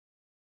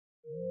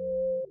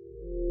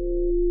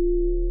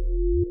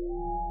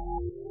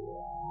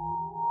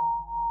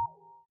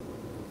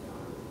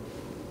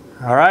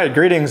All right,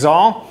 greetings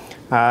all.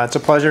 It's a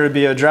pleasure to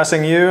be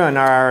addressing you in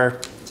our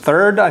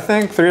third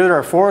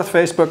or fourth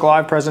Facebook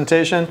Live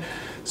presentation.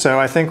 So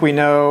I think we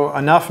know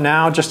enough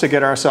now just to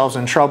get ourselves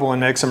in trouble and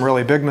make some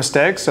really big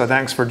mistakes, so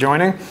thanks for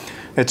joining.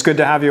 It's good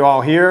to have you all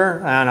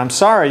here, and I'm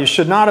sorry, you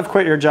should not have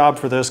quit your job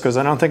for this because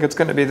I don't think it's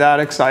going to be that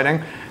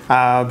exciting,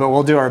 but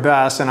we'll do our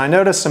best. And I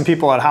noticed some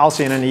people at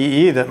Halcyon and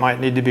EE that might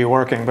need to be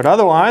working, but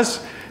otherwise,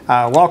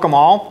 welcome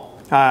all.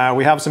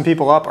 We have some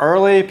people up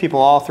early, people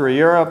all through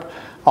Europe,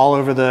 all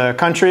over the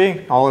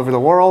country, all over the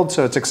world,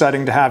 so it's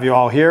exciting to have you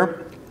all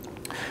here.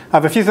 I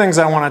have a few things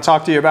I want to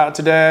talk to you about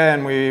today,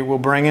 and we will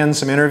bring in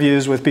some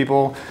interviews with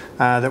people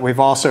that we've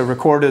also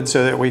recorded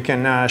so that we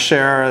can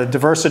share a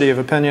diversity of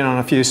opinion on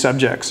a few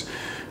subjects.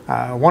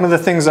 One of the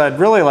things I'd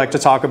really like to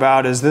talk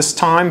about is this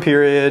time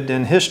period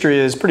in history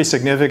is pretty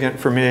significant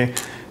for me,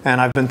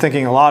 and I've been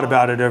thinking a lot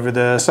about it over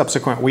the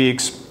subsequent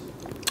weeks.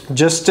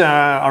 Just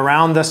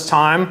around this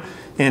time,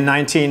 in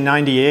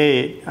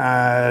 1998,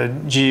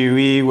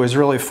 GUE was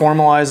really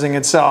formalizing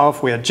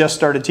itself. We had just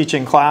started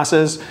teaching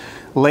classes.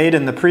 Late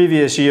in the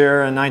previous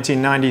year, in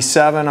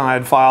 1997, I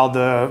had filed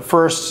the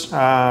first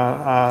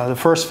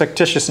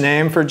fictitious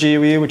name for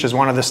GUE, which is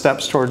one of the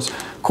steps towards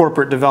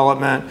corporate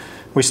development.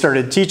 We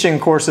started teaching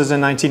courses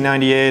in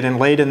 1998, and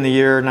late in the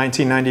year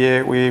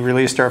 1998, we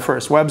released our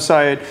first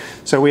website.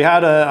 So we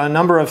had a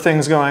number of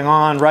things going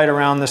on right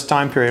around this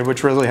time period,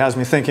 which really has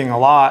me thinking a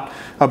lot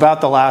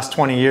about the last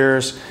 20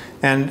 years.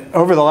 And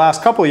over the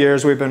last couple of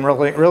years, we've been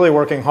really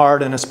working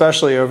hard, and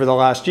especially over the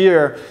last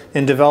year,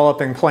 in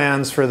developing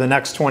plans for the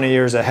next 20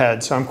 years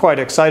ahead. So I'm quite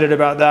excited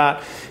about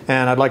that,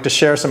 and I'd like to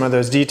share some of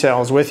those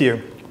details with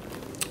you.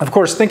 Of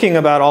course, thinking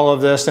about all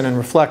of this and in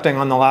reflecting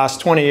on the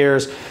last 20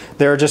 years,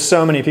 there are just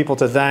so many people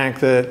to thank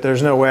that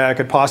there's no way I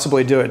could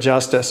possibly do it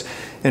justice.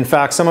 In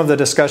fact, some of the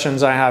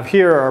discussions I have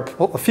here are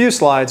a few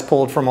slides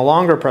pulled from a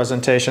longer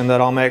presentation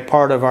that I'll make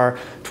part of our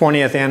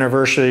 20th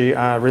anniversary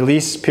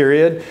release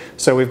period.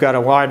 So we've got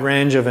a wide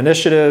range of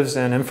initiatives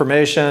and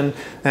information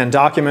and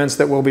documents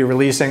that we'll be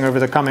releasing over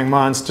the coming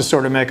months to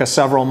sort of make a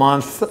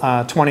several-month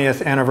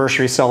 20th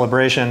anniversary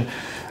celebration.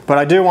 But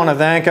I do want to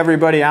thank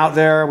everybody out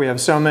there. We have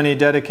so many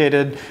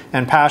dedicated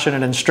and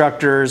passionate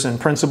instructors and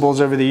principals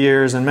over the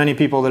years, and many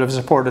people that have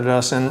supported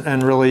us in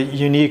really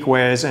unique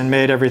ways and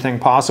made everything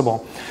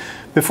possible.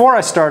 Before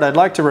I start, I'd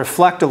like to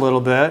reflect a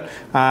little bit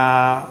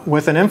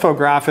with an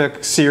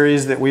infographic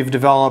series that we've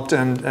developed,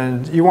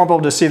 and you won't be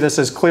able to see this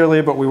as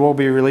clearly, but we will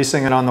be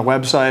releasing it on the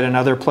website and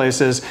other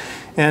places.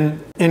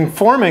 And in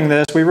forming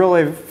this, we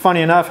really,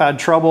 funny enough, had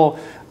trouble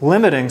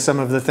limiting some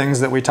of the things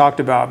that we talked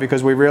about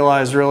because we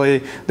realized really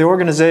the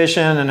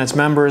organization and its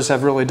members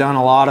have really done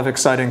a lot of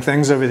exciting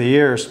things over the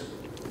years.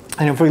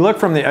 And if we look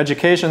from the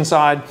education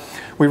side,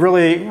 we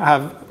really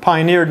have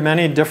pioneered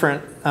many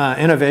different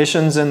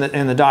innovations in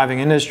the diving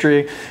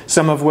industry,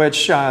 some of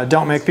which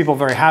don't make people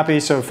very happy.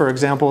 So for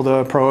example,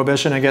 the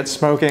prohibition against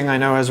smoking I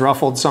know has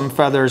ruffled some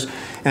feathers,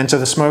 and to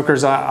the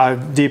smokers I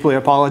deeply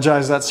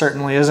apologize. That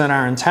certainly isn't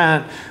our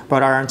intent,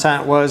 but our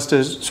intent was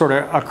to sort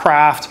of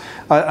craft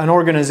an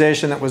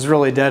organization that was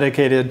really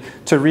dedicated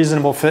to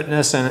reasonable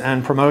fitness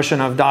and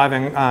promotion of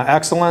diving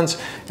excellence.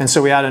 And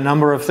so we had a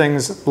number of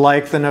things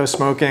like the no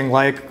smoking,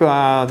 like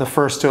the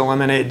first to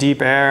eliminate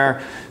deep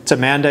air, to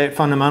mandate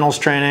fundamentals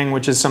training,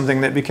 which is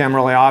something that became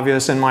really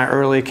obvious in my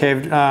early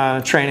cave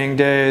training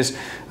days,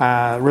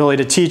 really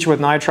to teach with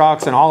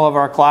nitrox in all of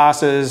our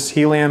classes,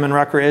 helium and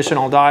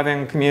recreational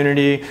diving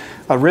community,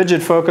 a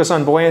rigid focus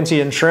on buoyancy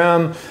and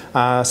trim.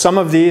 Some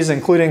of these,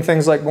 including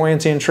things like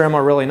buoyancy and trim,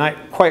 are really not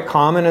quite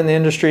common in the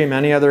industry.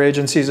 Many other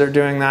agencies are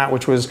doing that,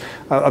 which was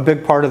a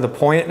big part of the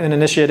point in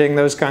initiating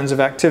those kinds of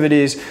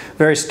activities.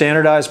 Very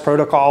standardized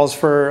protocols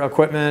for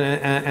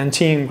equipment and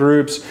team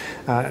groups,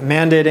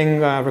 mandating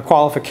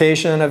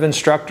requalification of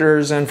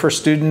instructors and for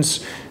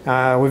students.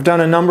 We've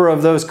done a number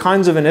of those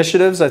kinds of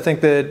initiatives. I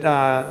think that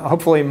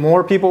hopefully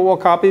more people will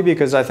copy,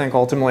 because I think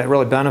ultimately it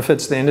really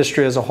benefits the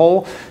industry as a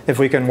whole if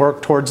we can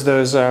work towards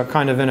those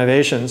kind of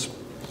innovations.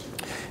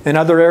 In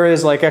other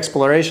areas like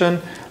exploration,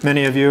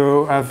 many of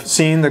you have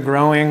seen the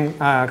growing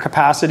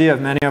capacity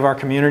of many of our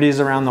communities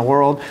around the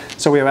world.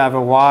 So we have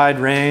a wide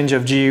range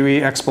of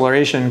GUE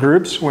exploration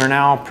groups. We're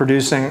now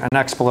producing an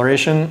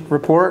exploration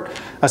report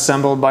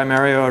assembled by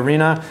Mario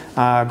Arena,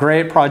 a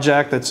great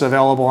project that's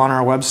available on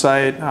our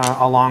website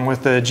along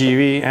with the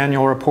GUE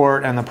annual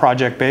report and the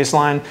project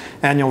baseline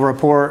annual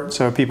report.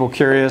 So people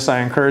curious, I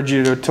encourage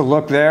you to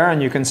look there,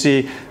 and you can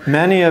see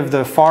many of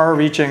the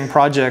far-reaching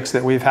projects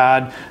that we've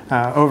had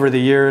over the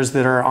years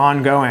that are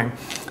ongoing.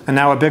 And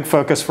now a big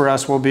focus for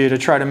us will be to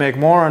try to make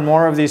more and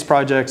more of these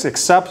projects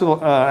accessible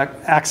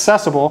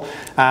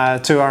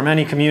to our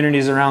many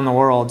communities around the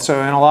world.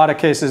 So in a lot of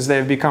cases,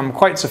 they've become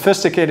quite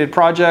sophisticated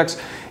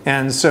projects,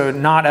 and so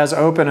not as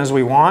open as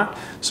we want.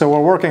 So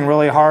we're working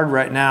really hard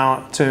right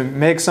now to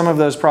make some of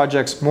those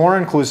projects more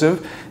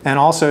inclusive, and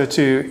also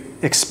to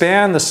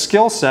expand the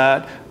skill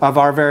set of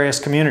our various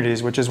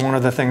communities, which is one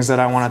of the things that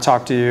I want to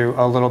talk to you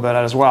a little bit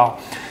as well.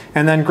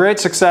 And then great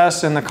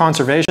success in the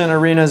conservation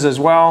arenas as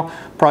well.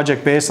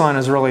 Project Baseline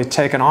has really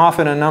taken off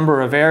in a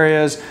number of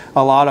areas.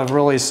 A lot of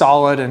really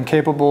solid and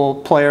capable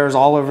players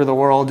all over the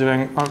world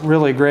doing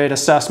really great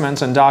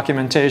assessments and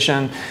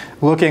documentation,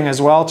 looking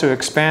as well to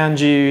expand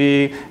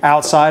GUE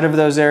outside of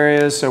those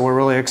areas. So we're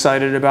really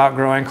excited about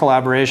growing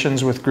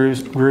collaborations with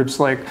groups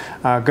like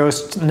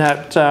Ghost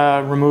Net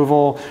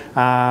Removal.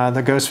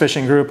 The Ghost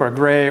Fishing Group are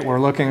great. We're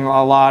looking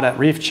a lot at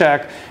Reef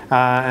Check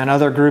and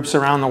other groups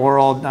around the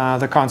world.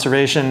 The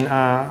conservation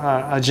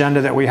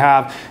agenda that we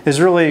have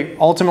is really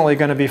ultimately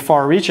going to be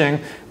far-reaching.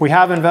 We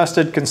have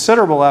invested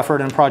considerable effort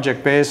in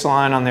Project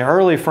Baseline on the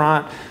early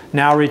front,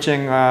 now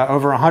reaching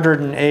over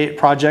 108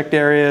 project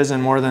areas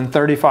in more than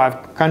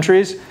 35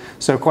 countries.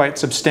 So quite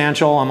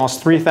substantial,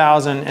 almost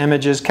 3,000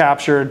 images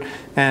captured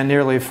and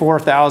nearly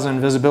 4,000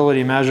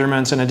 visibility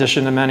measurements, in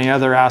addition to many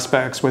other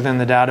aspects within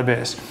the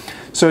database.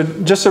 So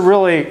just a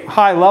really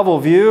high-level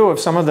view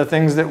of some of the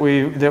things that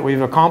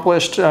we've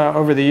accomplished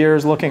over the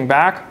years looking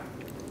back.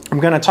 I'm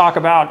going to talk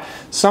about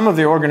some of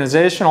the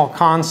organizational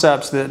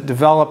concepts that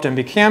developed and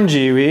became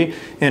GUE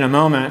in a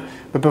moment.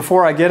 But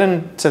before I get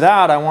into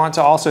that, I want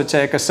to also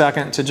take a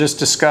second to just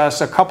discuss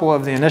a couple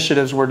of the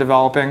initiatives we're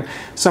developing.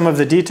 Some of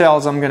the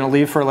details I'm going to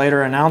leave for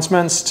later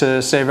announcements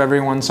to save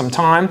everyone some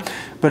time.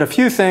 But a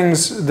few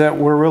things that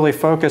we're really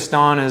focused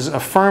on is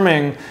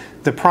affirming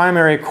the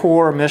primary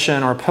core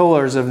mission or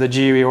pillars of the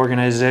GUE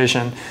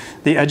organization,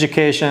 the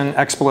education,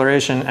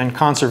 exploration, and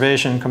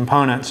conservation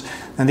components.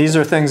 And these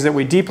are things that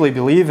we deeply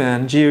believe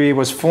in. GUE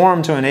was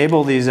formed to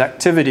enable these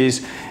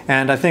activities,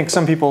 and I think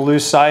some people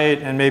lose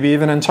sight, and maybe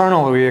even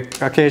internally we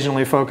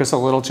occasionally focus a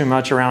little too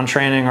much around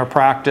training or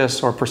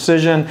practice or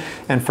precision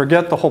and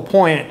forget the whole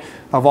point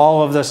of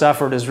all of this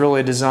effort is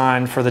really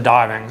designed for the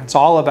diving. It's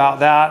all about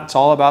that. It's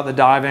all about the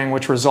diving,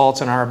 which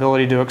results in our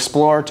ability to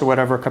explore to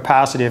whatever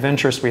capacity of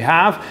interest we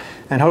have,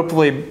 and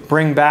hopefully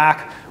bring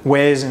back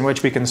ways in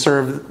which we can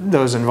serve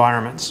those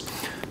environments.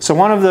 So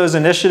one of those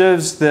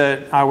initiatives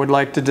that I would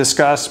like to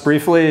discuss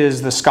briefly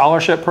is the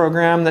scholarship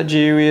program that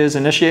GUE is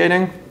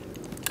initiating.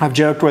 I've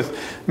joked with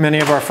many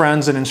of our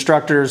friends and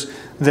instructors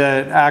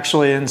that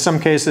actually in some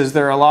cases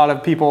there are a lot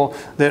of people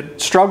that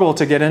struggle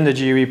to get into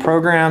GUE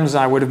programs.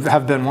 I would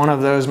have been one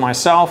of those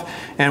myself,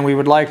 and we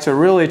would like to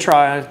really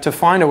try to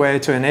find a way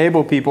to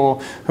enable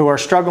people who are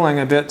struggling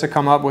a bit to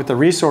come up with the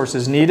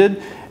resources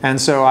needed. And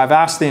so I've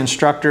asked the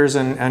instructors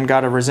and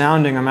got a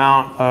resounding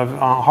amount of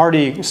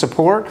hearty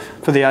support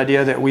for the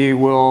idea that we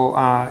will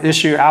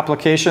issue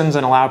applications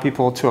and allow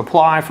people to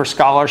apply for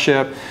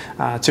scholarship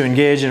to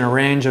engage in a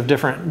range of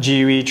different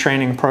GUE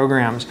training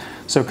programs.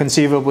 So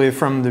conceivably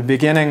from the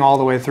beginning all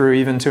the way through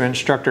even to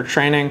instructor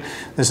training,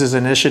 this is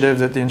an initiative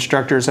that the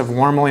instructors have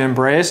warmly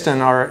embraced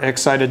and are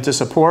excited to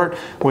support,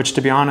 which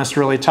to be honest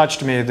really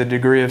touched me, the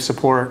degree of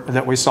support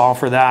that we saw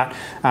for that.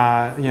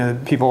 You know,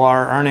 people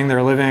are earning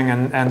their living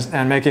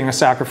and making a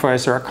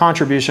sacrifice or a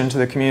contribution to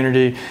the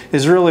community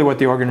is really what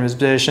the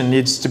organization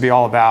needs to be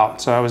all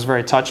about. So I was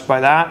very touched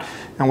by that.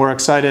 And we're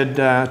excited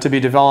to be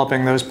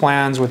developing those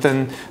plans.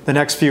 Within the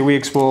next few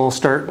weeks, we'll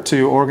start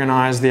to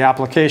organize the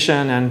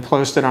application and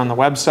post it on the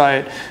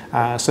website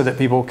so that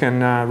people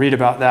can read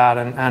about that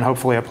and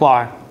hopefully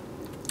apply.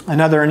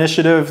 Another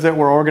initiative that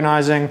we're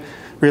organizing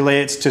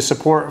relates to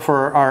support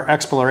for our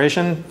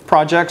exploration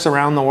projects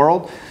around the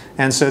world.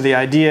 And so the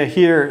idea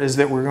here is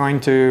that we're going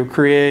to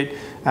create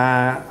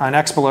an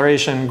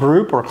exploration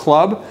group or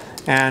club,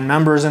 and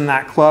members in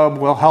that club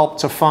will help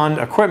to fund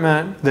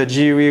equipment that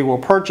GUE will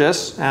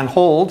purchase and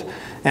hold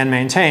and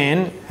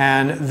maintain,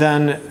 and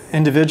then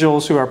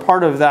individuals who are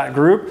part of that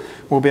group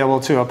will be able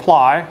to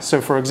apply.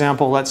 So for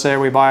example, let's say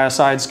we buy a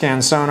side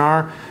scan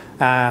sonar,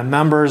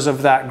 members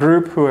of that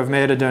group who have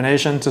made a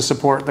donation to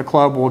support the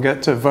club will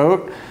get to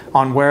vote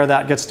on where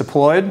that gets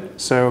deployed.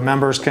 So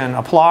members can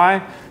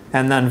apply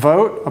and then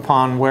vote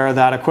upon where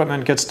that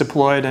equipment gets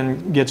deployed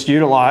and gets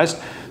utilized,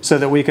 so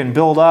that we can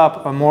build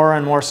up a more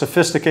and more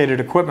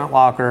sophisticated equipment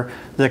locker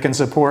that can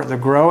support the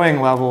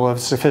growing level of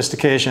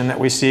sophistication that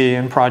we see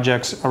in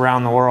projects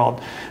around the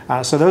world.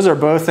 So those are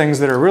both things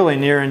that are really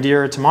near and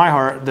dear to my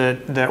heart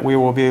that we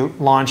will be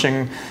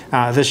launching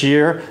this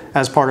year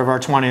as part of our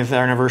 20th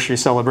anniversary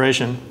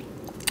celebration.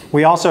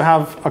 We also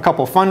have a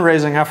couple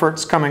fundraising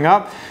efforts coming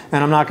up,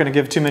 and I'm not going to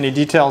give too many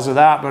details of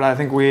that, but I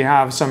think we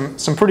have some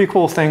pretty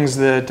cool things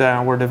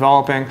that we're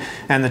developing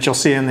and that you'll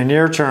see in the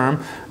near term.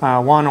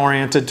 One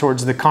oriented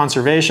towards the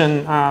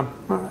conservation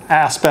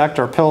aspect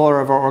or pillar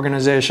of our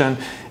organization,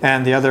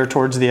 and the other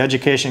towards the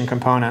education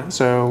component.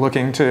 So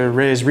looking to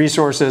raise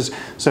resources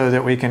so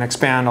that we can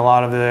expand a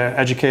lot of the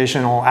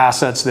educational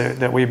assets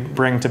that we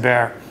bring to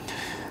bear.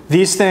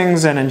 These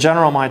things, and in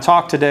general my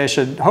talk today,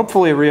 should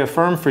hopefully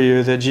reaffirm for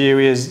you that GUE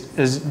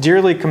is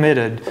dearly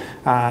committed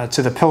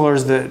to the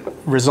pillars that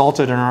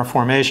resulted in our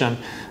formation.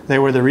 They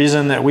were the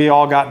reason that we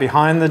all got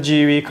behind the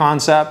GUE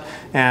concept,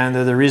 and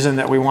they're the reason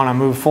that we want to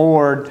move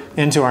forward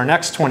into our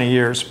next 20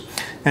 years.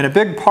 And a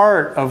big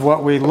part of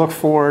what we look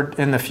forward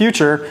in the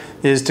future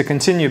is to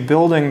continue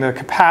building the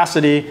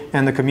capacity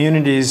and the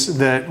communities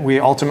that we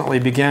ultimately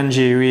began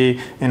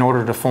GUE in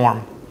order to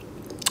form.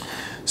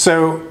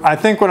 So I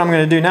think what I'm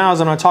going to do now is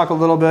I'm going to talk a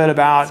little bit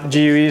about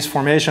GUE's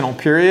formational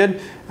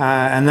period,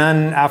 and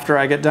then after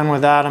I get done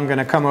with that, I'm going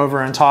to come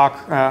over and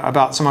talk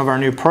about some of our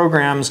new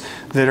programs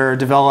that are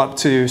developed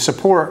to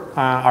support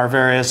our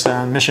various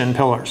mission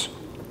pillars.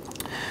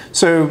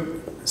 So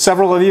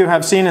several of you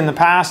have seen in the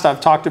past, I've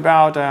talked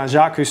about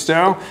Jacques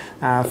Cousteau.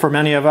 For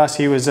many of us,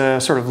 he was a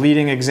sort of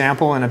leading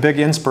example and a big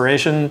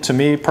inspiration to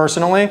me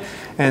personally.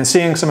 And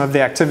seeing some of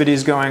the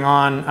activities going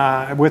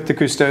on with the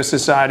Cousteau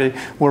Society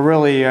were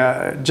really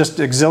just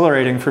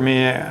exhilarating for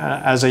me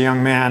as a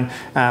young man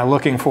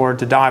looking forward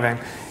to diving.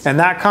 And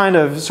that kind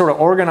of sort of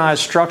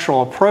organized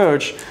structural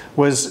approach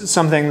was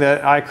something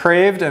that I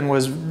craved and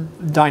was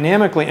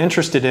dynamically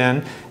interested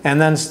in, and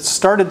then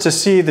started to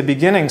see the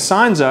beginning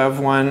signs of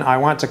when I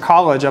went to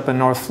college up in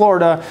North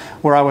Florida,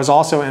 where I was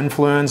also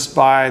influenced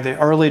by the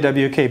early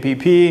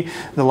WKPP,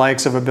 the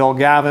likes of a Bill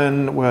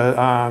Gavin,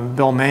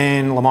 Bill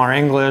Main, Lamar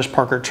English,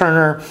 Parker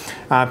Turner,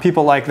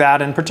 people like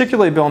that, and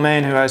particularly Bill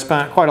Main, who I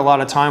spent quite a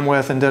lot of time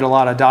with and did a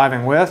lot of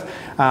diving with.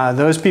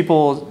 Those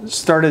people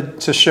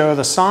started to show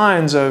the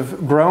signs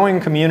of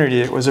growing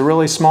community. It was a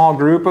really small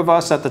group of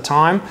us at the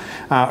time.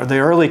 The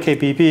early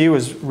KPP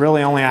was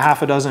really only a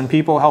half a dozen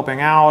people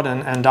helping out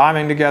and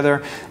diving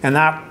together, and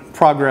that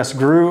progress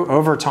grew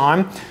over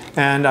time.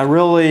 And I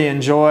really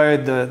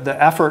enjoyed the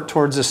effort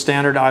towards a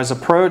standardized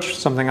approach,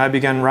 something I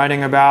began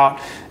writing about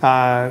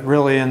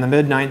really in the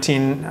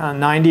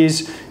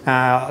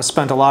mid-1990s.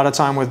 Spent a lot of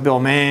time with Bill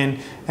Main,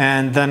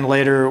 and then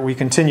later we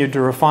continued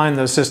to refine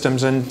those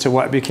systems into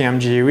what became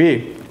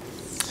GUE.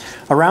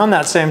 Around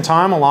that same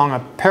time, along a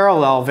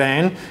parallel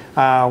vein,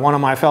 one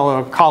of my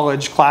fellow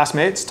college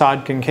classmates,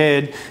 Todd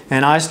Kincaid,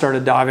 and I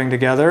started diving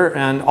together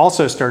and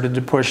also started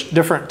to push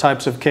different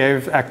types of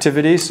cave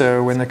activity.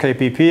 So in the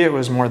KPP, it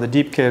was more the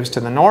deep caves to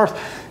the north,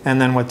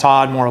 and then with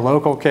Todd, more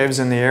local caves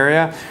in the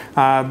area.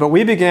 But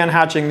we began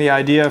hatching the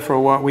idea for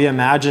what we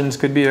imagined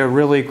could be a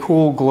really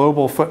cool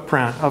global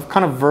footprint of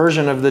kind of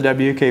version of the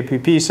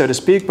WKPP, so to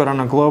speak, but on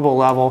a global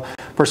level,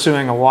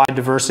 pursuing a wide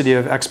diversity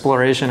of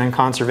exploration and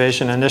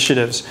conservation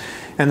initiatives.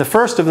 And the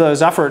first of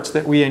those efforts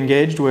that we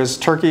engaged was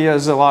Turkey,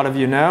 as a lot of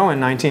you know, in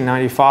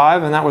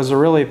 1995, and that was a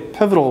really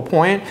pivotal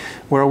point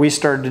where we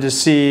started to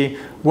see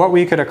what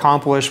we could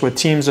accomplish with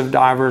teams of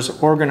divers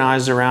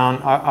organized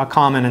around a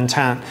common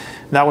intent.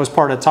 That was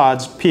part of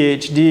Todd's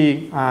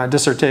PhD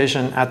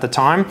dissertation at the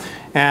time,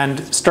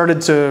 and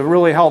started to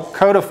really help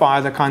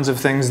codify the kinds of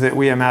things that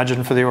we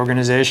imagined for the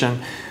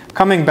organization.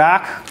 Coming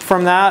back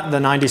from that, the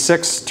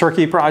 '96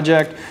 Turkey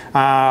project,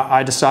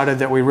 I decided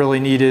that we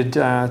really needed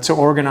to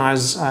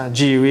organize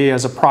GUE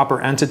as a proper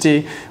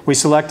entity. We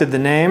selected the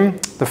name.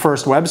 The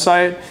first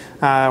website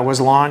was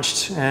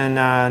launched in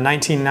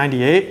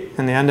 1998,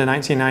 in the end of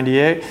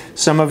 1998.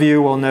 Some of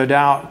you will no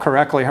doubt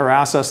correctly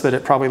harass us that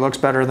it probably looks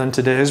better than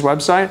today's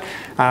website,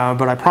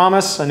 but I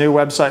promise a new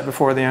website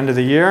before the end of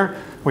the year.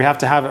 We have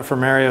to have it for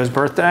Mario's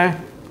birthday.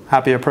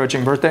 Happy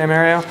approaching birthday,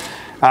 Mario.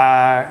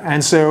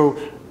 And so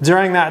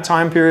during that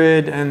time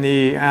period, in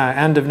the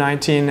end of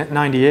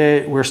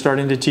 1998, we're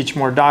starting to teach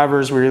more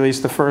divers. We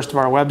released the first of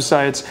our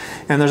websites,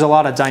 and there's a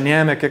lot of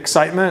dynamic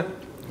excitement.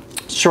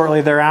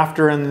 Shortly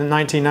thereafter, in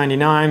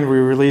 1999, we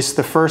released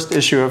the first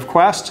issue of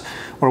Quest,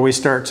 where we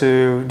start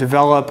to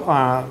develop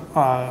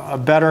a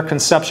better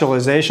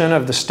conceptualization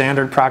of the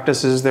standard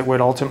practices that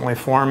would ultimately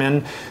form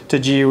into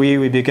GUE.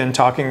 We begin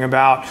talking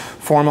about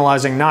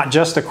formalizing not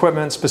just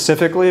equipment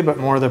specifically, but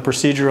more the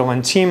procedural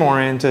and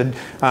team-oriented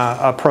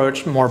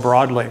approach more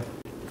broadly.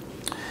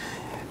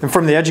 And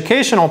from the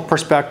educational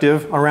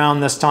perspective,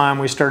 around this time,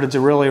 we started to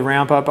really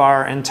ramp up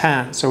our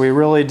intent. So we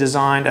really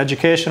designed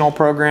educational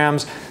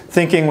programs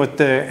thinking with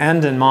the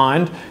end in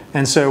mind.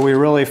 And so we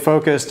really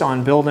focused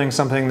on building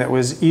something that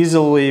was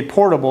easily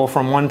portable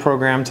from one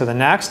program to the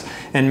next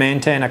and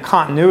maintain a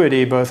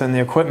continuity both in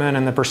the equipment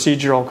and the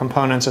procedural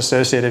components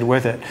associated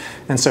with it.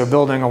 And so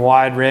building a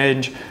wide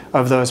range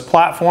of those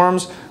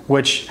platforms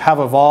which have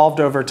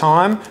evolved over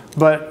time,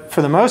 but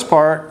for the most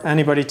part,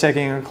 anybody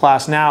taking a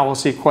class now will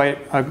see quite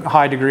a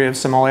high degree of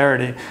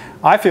similarity.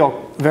 I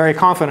feel very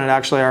confident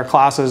actually our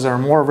classes are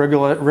more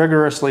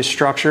rigorously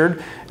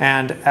structured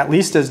and at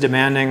least as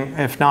demanding,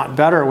 if not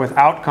better with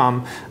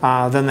outcome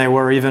than they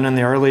were even in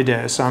the early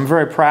days. So I'm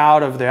very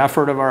proud of the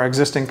effort of our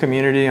existing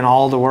community and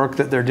all the work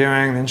that they're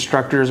doing. The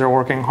instructors are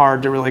working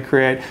hard to really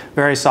create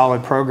very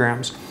solid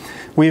programs.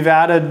 We've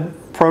added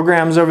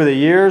programs over the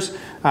years,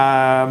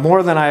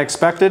 more than I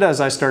expected as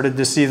I started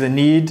to see the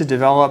need to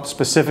develop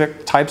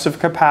specific types of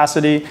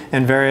capacity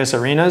in various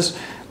arenas.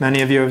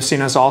 Many of you have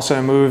seen us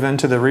also move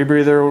into the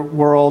rebreather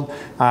world.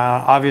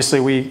 Obviously,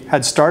 we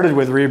had started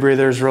with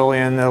rebreathers really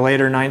in the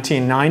later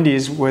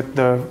 1990s with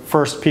the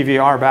first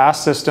PVR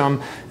bass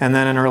system, and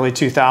then in early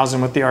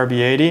 2000 with the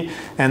RB80.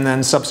 And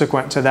then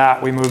subsequent to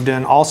that, we moved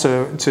in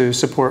also to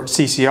support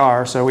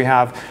CCR. So we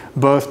have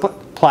both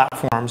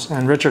platforms,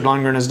 and Richard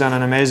Lundgren has done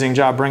an amazing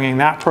job bringing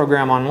that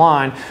program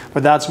online,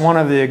 but that's one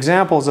of the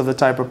examples of the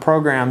type of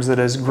programs that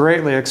has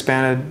greatly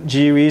expanded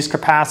GUE's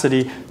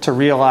capacity to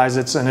realize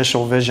its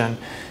initial vision.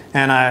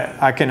 And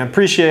I can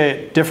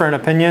appreciate different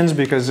opinions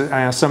because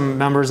some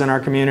members in our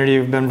community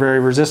have been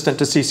very resistant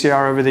to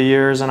CCR over the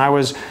years, and I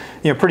was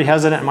pretty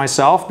hesitant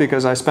myself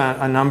because I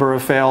spent a number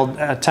of failed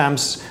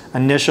attempts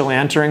initially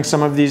entering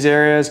some of these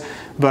areas.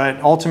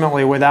 But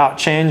ultimately, without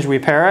change, we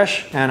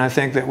perish, and I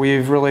think that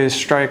we've really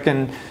struck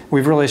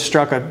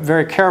a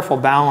very careful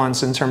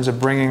balance in terms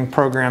of bringing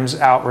programs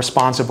out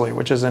responsibly,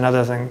 which is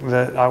another thing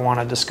that I want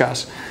to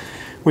discuss.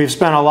 We've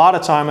spent a lot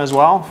of time as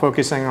well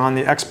focusing on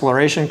the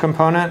exploration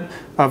component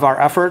of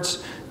our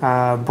efforts,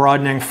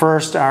 broadening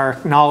first our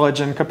knowledge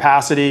and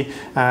capacity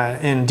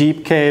in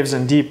deep caves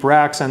and deep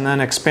wrecks, and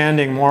then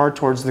expanding more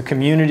towards the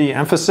community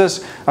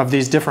emphasis of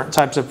these different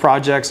types of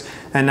projects.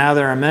 And now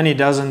there are many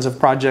dozens of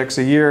projects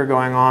a year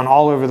going on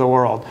all over the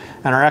world.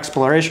 And our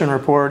exploration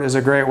report is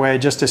a great way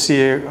just to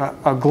see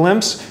a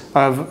glimpse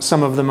of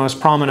some of the most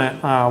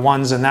prominent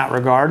ones in that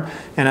regard.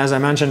 And as I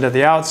mentioned at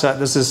the outset,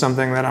 this is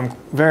something that I'm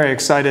very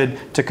excited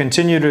to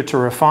continue to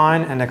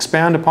refine and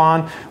expand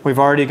upon. We've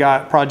already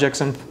got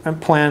projects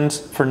and plans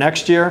for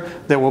next year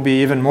that will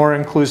be even more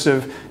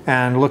inclusive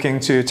and looking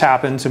to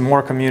tap into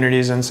more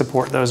communities and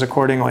support those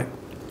accordingly.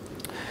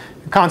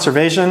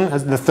 Conservation,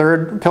 as the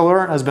third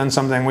pillar, has been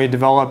something we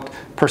developed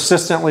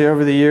persistently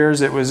over the years.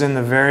 It was in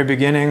the very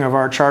beginning of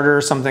our charter,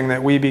 something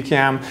that we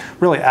became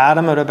really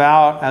adamant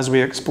about as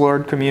we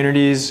explored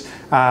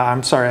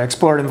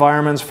explored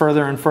environments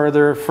further and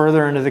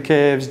further into the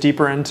caves,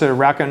 deeper into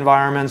wreck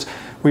environments.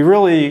 We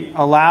really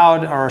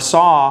allowed or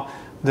saw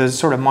the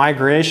sort of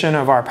migration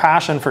of our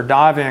passion for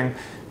diving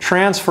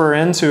transfer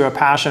into a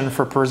passion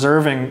for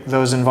preserving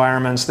those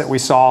environments that we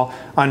saw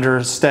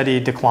under steady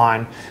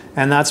decline.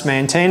 And that's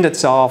maintained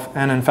itself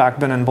and in fact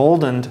been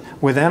emboldened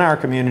within our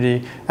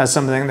community as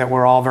something that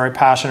we're all very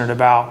passionate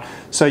about.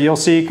 So you'll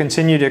see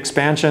continued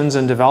expansions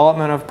and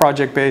development of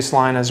Project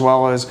Baseline, as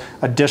well as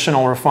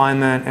additional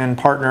refinement and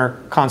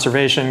partner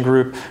conservation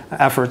group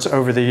efforts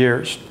over the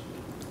years.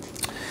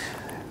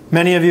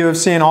 Many of you have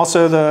seen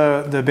also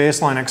the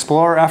Baseline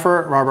Explorer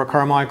effort. Robert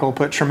Carmichael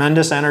put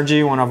tremendous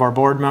energy, one of our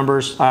board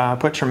members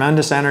put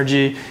tremendous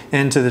energy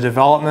into the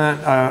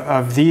development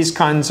of these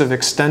kinds of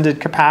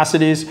extended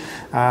capacities.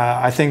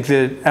 I think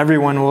that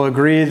everyone will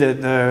agree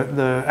that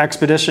the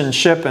expedition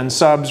ship and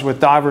subs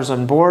with divers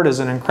on board is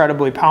an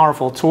incredibly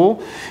powerful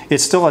tool.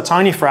 It's still a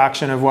tiny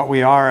fraction of what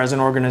we are as an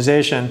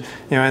organization.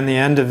 In the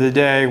end of the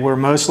day, we're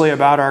mostly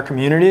about our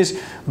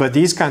communities, but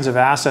these kinds of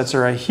assets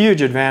are a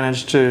huge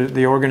advantage to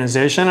the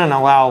organization and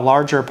allow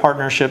larger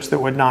partnerships that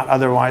would not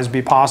otherwise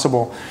be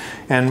possible.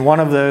 And one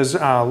of those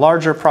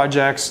larger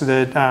projects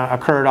that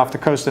occurred off the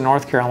coast of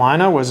North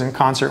Carolina was in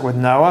concert with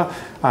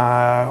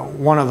NOAA,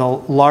 one of the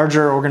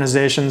larger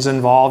organizations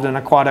involved in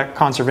aquatic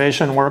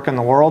conservation work in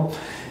the world.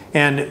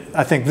 And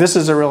I think this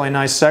is a really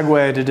nice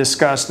segue to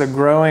discuss the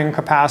growing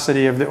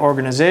capacity of the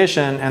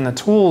organization and the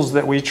tools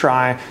that we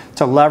try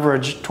to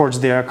leverage towards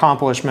the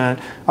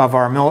accomplishment of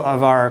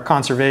our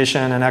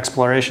conservation and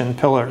exploration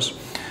pillars.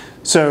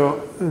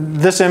 So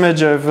this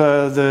image of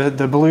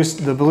the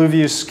blue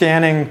view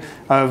scanning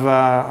of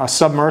a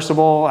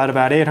submersible at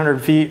about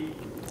 800 feet,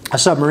 a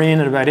submarine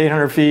at about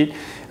 800 feet,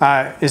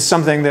 is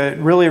something that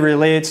really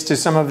relates to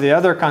some of the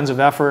other kinds of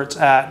efforts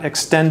at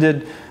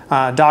extended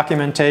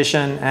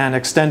documentation and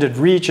extended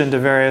reach into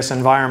various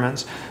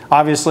environments.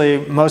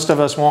 Obviously, most of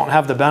us won't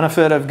have the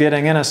benefit of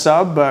getting in a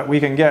sub, but we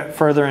can get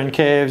further in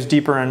caves,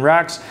 deeper in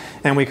wrecks,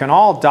 and we can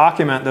all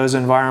document those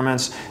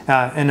environments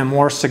in a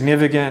more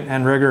significant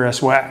and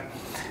rigorous way.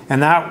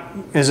 And that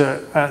is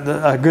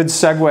a good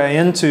segue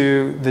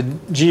into the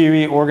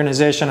GUE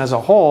organization as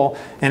a whole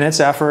and its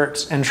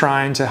efforts in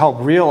trying to help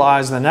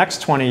realize the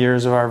next 20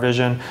 years of our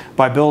vision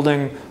by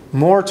building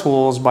more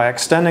tools, by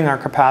extending our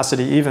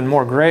capacity even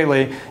more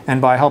greatly, and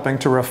by helping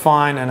to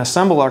refine and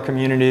assemble our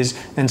communities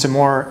into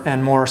more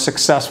and more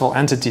successful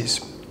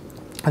entities.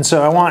 And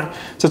so I want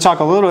to talk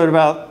a little bit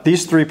about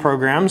these three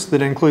programs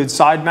that include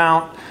side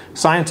mount,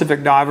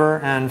 scientific diver,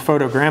 and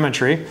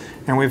photogrammetry.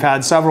 And we've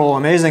had several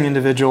amazing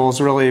individuals,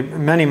 really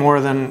many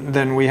more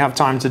than we have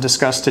time to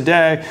discuss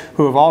today,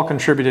 who have all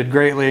contributed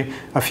greatly.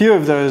 A few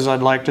of those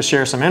I'd like to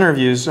share some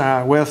interviews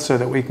with so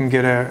that we can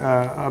get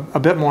a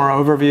bit more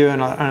overview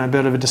and a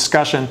bit of a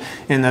discussion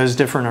in those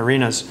different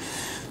arenas.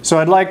 So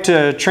I'd like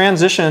to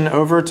transition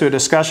over to a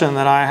discussion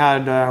that I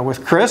had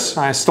with Chris.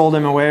 I stole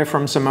him away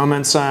from some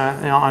moments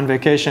on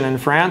vacation in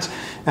France,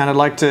 and I'd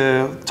like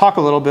to talk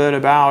a little bit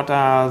about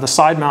the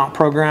side mount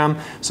program.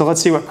 So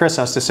let's see what Chris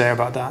has to say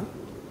about that.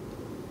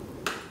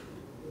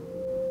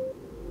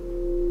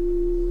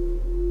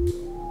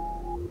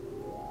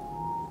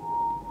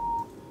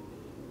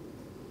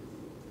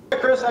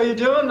 Chris, how you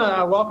doing?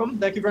 Welcome.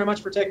 Thank you very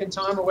much for taking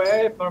time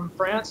away from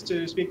France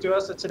to speak to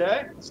us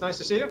today. It's nice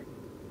to see you.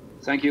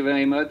 Thank you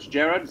very much,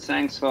 Jarrod.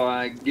 Thanks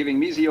for giving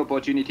me the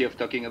opportunity of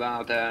talking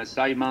about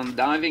side mount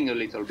diving a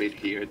little bit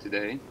here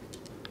today.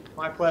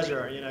 My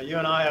pleasure. You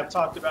and I have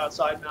talked about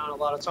side mount a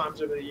lot of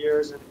times over the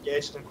years and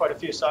engaged in quite a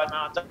few side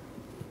mount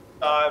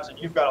dives, and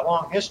you've got a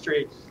long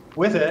history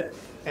with it.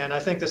 And I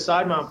think the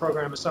side mount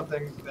program is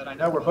something that I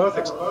know we're both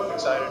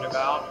excited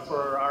about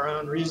for our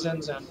own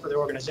reasons and for the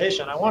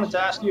organization. I wanted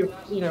to ask you,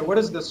 what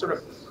is the sort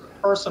of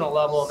personal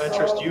level of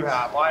interest you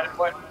have?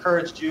 What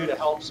encouraged you to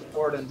help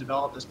support and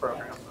develop this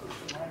program?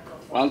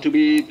 Well, to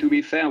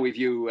be fair with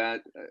you,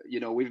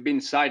 we've been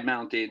side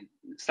mounting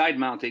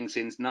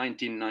since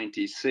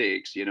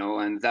 1996,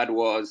 and that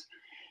was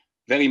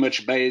very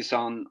much based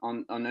on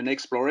an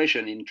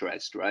exploration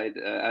interest, right?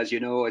 As you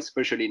know,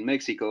 especially in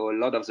Mexico, a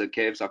lot of the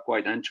caves are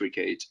quite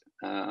intricate,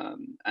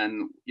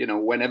 and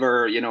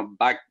whenever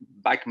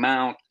back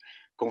mount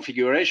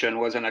configuration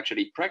wasn't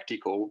actually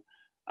practical,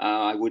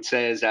 I would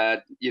say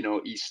that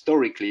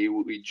historically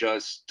we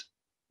just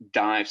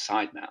dive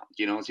side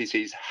mount. This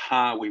is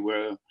how we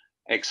were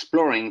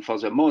exploring for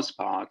the most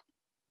part,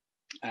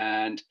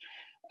 and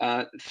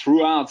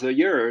throughout the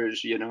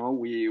years,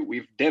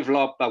 we've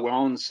developed our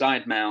own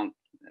side mount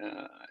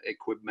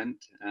equipment.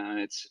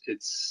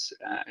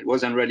 It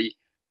wasn't really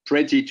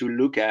pretty to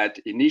look at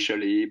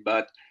initially,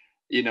 but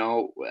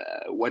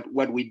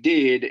what we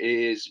did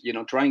is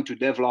trying to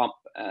develop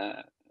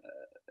a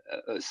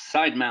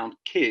side mount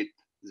kit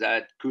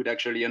that could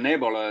actually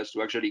enable us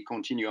to actually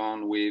continue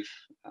on with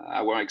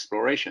our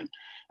exploration.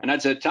 And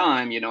at the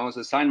time,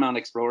 the side mount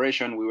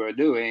exploration we were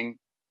doing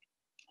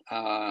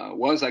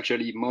was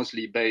actually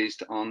mostly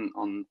based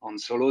on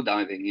solo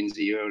diving in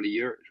the early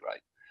years,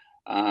 right?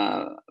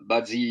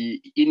 But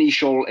the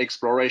initial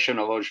exploration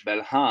of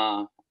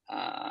Ojbelha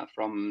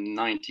from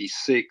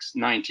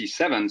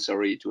 97,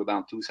 to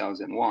about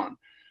 2001.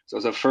 So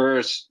the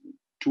first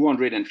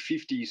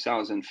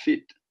 250,000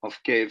 feet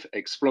of cave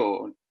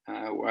explored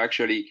were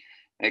actually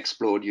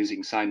explored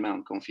using side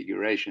mount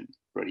configuration,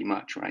 pretty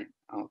much, right?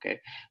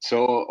 Okay,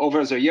 so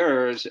over the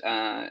years,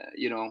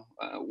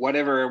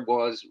 whatever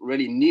was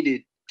really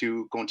needed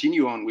to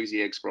continue on with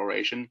the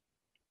exploration,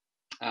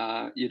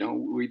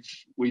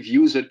 we've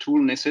used a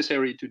tool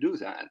necessary to do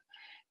that.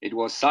 It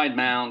was side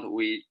mount.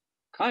 We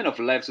kind of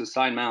left the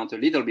side mount a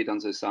little bit on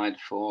the side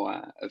for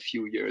a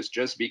few years,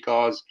 just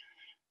because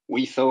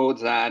we thought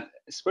that,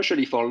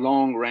 especially for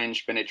long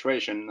range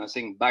penetration, I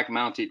think back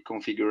mounted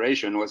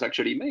configuration was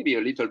actually maybe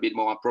a little bit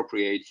more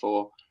appropriate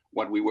for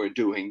what we were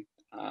doing.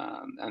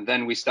 And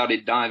then we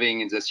started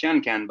diving in the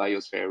Siankan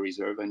Biosphere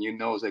Reserve, and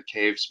the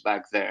caves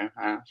back there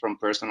from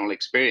personal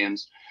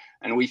experience.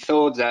 And we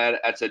thought that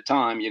at the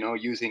time,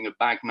 using a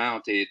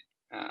back-mounted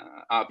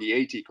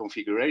RB80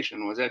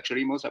 configuration was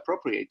actually most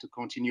appropriate to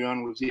continue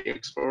on with the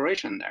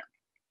exploration there.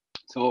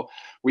 So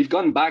we've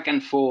gone back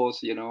and forth,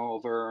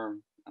 over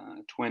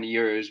 20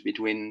 years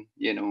between,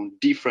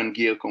 different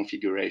gear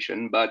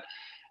configuration, but,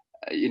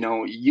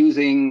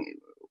 using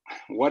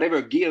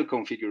whatever gear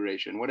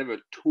configuration, whatever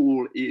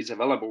tool is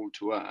available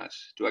to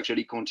us to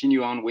actually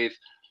continue on with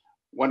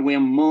what we're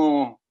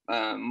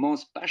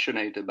most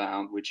passionate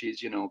about, which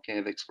is,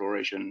 cave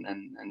exploration.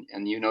 And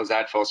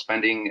that for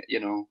spending,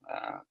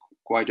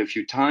 quite a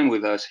few time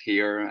with us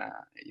here,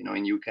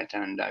 in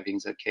Yucatan, diving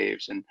the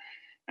caves and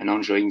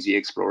enjoying the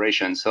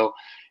exploration. So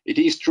it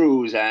is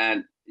true that,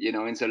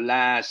 in the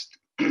last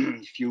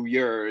few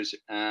years,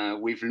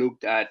 we've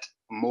looked at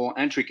more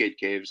intricate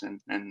caves, and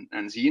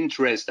the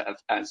interest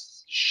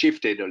has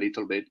shifted a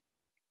little bit.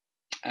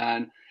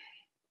 And,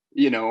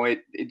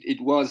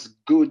 it was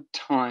good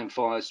time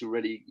for us to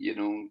really,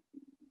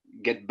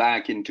 get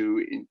back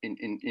into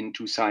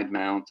side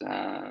mount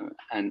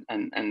and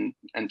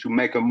to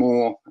make a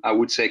more, I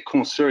would say,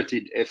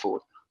 concerted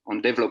effort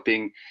on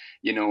developing,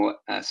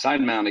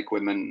 side mount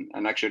equipment,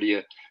 and actually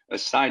a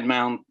side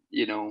mount,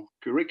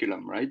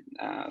 curriculum, right,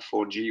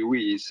 for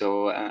GUE.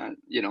 So,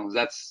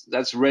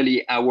 that's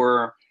really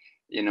our,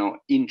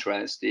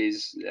 interest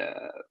is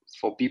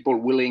for people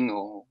willing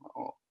or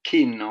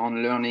keen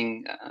on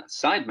learning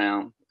side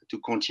mount to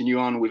continue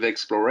on with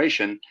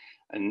exploration.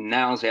 And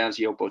now they have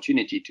the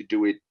opportunity to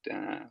do it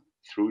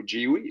through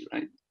GUE,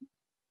 right?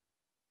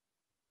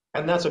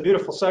 And that's a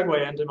beautiful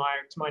segue into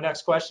my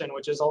next question,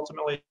 which is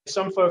ultimately,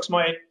 some folks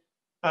might,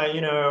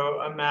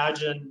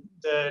 imagine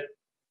that,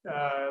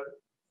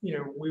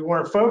 we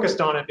weren't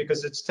focused on it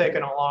because it's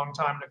taken a long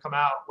time to come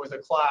out with a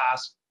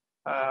class.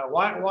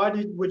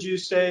 Would you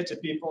say to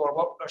people, or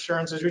what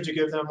assurances would you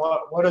give them?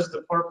 What is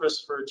the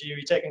purpose for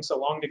GUE taking so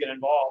long to get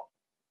involved?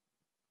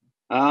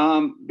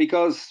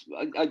 Because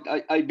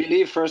I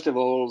believe, first of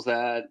all,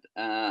 that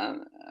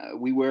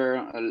we were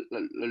a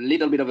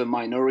little bit of a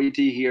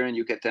minority here in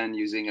Yucatan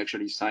using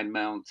actually side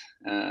mount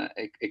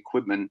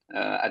equipment,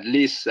 at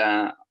least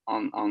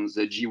on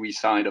the GUE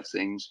side of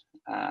things.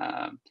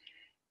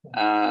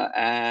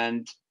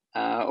 And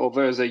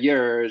over the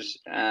years,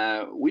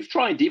 we've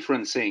tried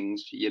different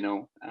things,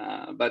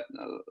 but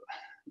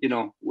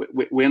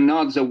we're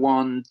not the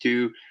one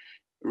to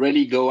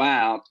really go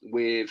out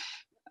with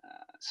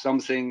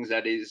something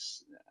that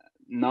is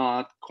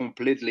not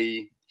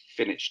completely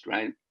finished,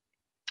 right?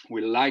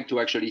 We like to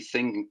actually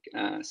think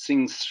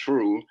things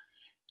through,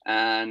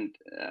 and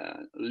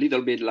a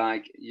little bit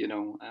like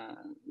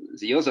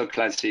the other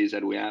classes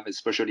that we have,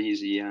 especially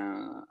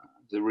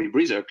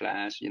rebreather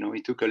class,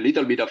 it took a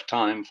little bit of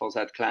time for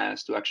that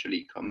class to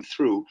actually come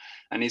through.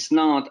 And it's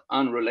not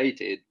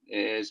unrelated,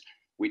 is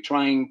we're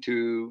trying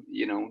to,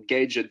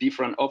 gauge the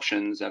different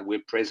options that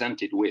we're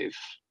presented with.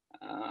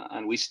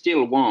 And we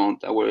still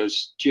want our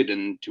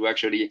student to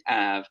actually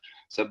have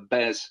the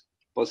best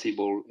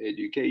possible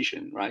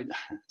education, right?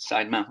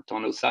 Side mount or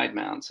no side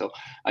mount. So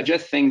I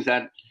just think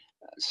that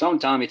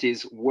sometimes it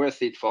is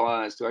worth it for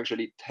us to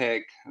actually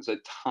take the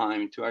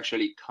time to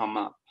actually come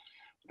up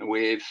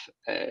with,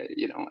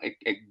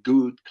 a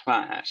good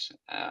class,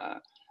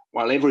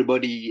 while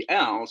everybody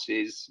else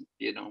is,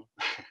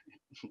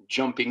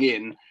 jumping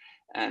in.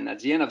 And at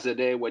the end of the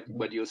day,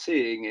 what you're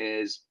seeing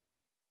is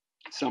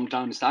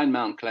sometimes side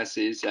mount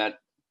classes that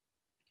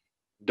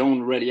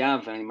don't really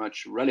have very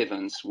much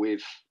relevance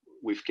with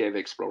cave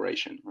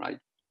exploration, right?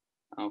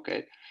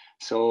 Okay,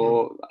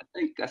 so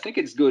I think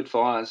it's good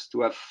for us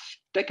to have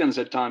taken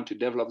the time to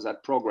develop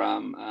that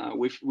program.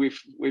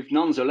 We've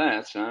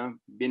nonetheless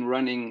been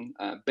running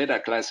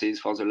beta classes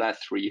for the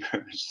last 3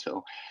 years.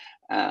 So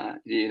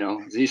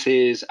this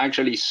is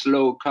actually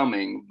slow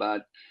coming,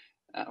 but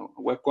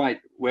we're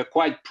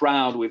quite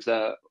proud with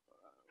the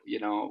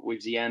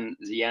with the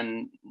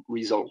end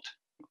result.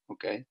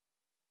 Okay.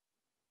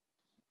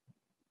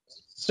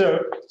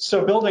 So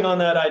building on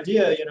that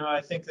idea,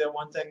 I think that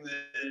one thing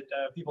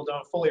that people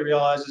don't fully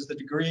realize is the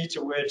degree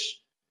to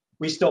which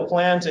we still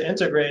plan to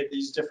integrate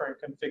these different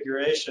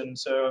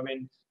configurations. So, I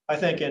mean, I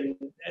think in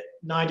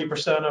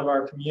 90% of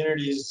our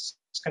communities,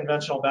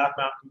 conventional back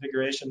mount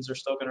configurations are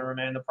still going to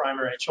remain the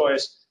primary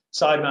choice.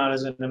 Side mount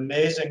is an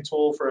amazing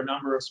tool for a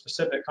number of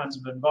specific kinds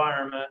of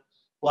environment.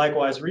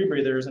 Likewise,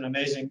 rebreather is an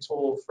amazing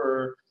tool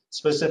for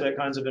specific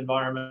kinds of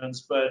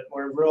environments, but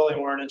we really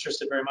weren't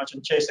interested very much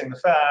in chasing the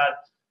fad,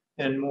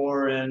 and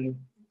more in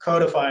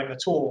codifying the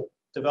tool,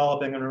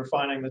 developing and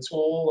refining the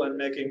tool, and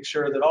making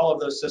sure that all of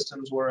those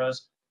systems were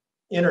as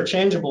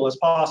interchangeable as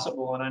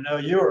possible. And I know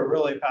you were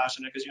really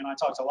passionate, because you and I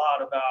talked a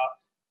lot about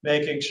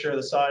making sure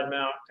the side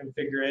mount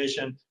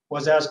configuration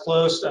was as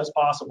close as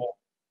possible.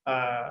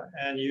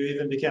 And you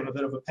even became a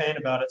bit of a pain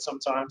about it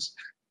sometimes.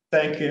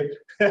 Thank you.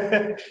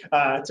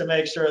 To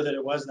make sure that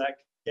it was that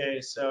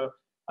case. So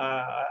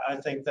I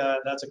think that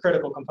that's a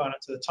critical component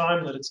to the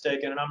time that it's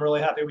taken, and I'm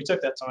really happy we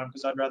took that time,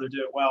 because I'd rather do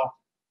it well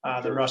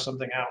than rush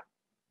something out.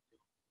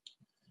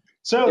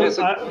 So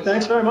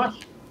thanks very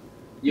much.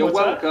 You're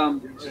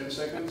welcome.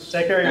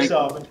 Take care of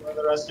yourself. Enjoy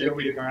the rest of your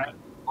week, all right?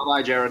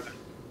 Bye-bye, Jarrod.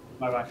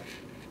 Bye-bye.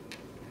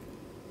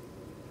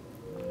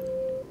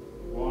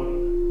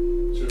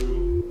 1,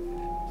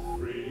 2,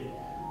 3,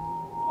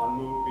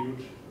 unmute,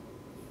 mute.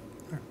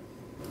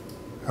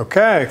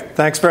 Okay,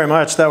 thanks very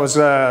much. That was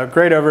a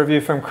great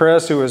overview from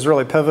Chris, who was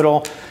really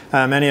pivotal.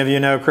 Many of you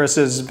know Chris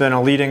has been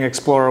a leading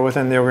explorer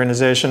within the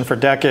organization for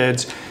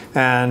decades,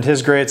 and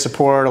his great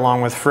support,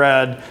 along with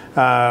Fred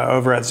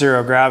over at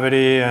Zero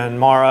Gravity, and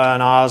Mara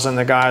and Oz and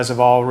the guys, have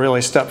all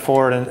really stepped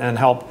forward and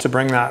helped to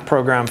bring that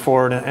program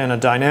forward in a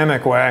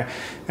dynamic way.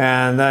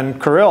 And then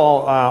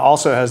Kirill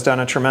also has done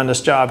a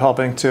tremendous job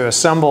helping to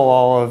assemble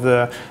all of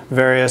the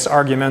various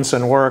arguments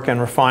and work and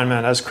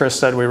refinement. As Chris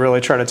said, we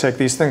really try to take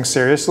these things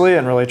seriously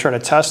and really try to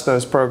test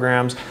those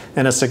programs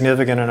in a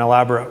significant and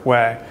elaborate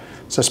way.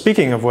 So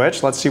speaking of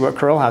which, let's see what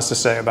Kirill has to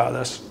say about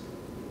this.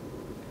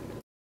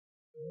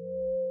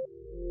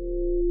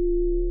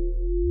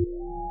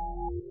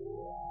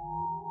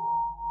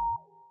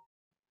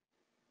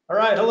 All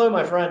right, hello,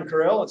 my friend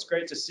Kirill. It's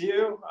great to see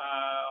you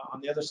on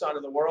the other side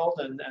of the world,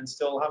 and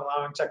still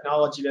allowing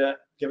technology to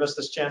give us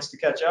this chance to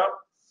catch up.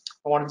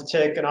 I wanted to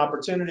take an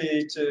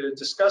opportunity to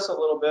discuss a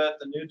little bit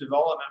the new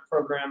development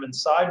program in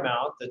side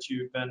mount that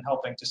you've been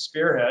helping to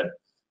spearhead.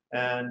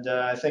 And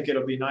I think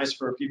it'll be nice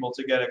for people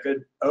to get a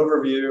good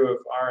overview of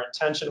our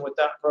intention with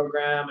that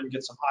program and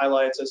get some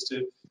highlights as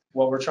to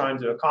what we're trying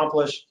to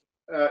accomplish.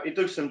 It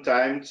took some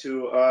time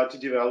to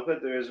develop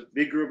it. There's a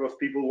big group of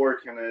people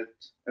working on it,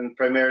 and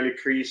primarily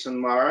Chris and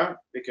Mara,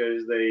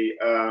 because they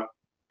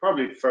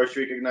probably first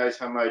recognize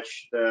how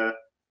much the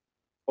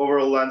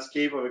overall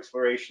landscape of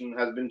exploration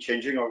has been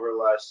changing over the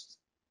last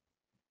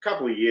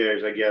couple of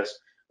years, I guess,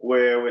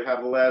 where we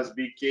have less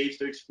big caves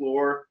to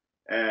explore,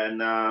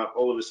 and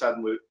all of a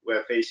sudden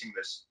we're facing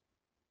this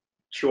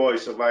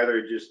choice of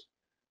either just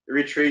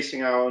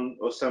retracing our own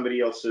or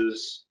somebody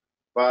else's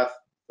path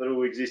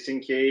through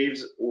existing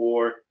caves,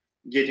 or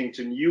getting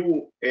to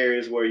new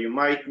areas where you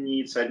might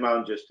need side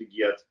mount just to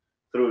get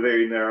through a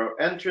very narrow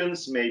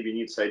entrance, maybe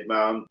need side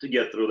mount to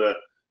get through the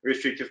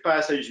restrictive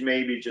passage,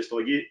 maybe just a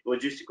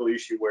logistical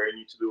issue where you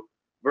need to do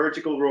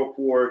vertical rope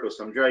work or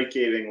some dry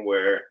caving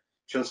where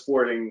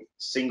transporting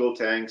single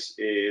tanks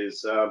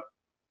is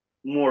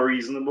more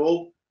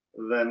reasonable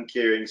than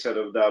carrying a set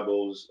of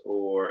doubles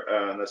or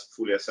a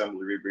fully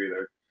assembled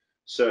rebreather.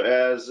 So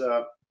as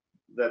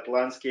that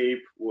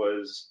landscape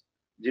was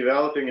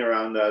developing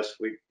around us,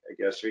 we, I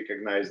guess,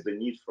 recognized the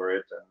need for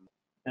it.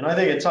 And I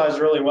think it ties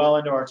really well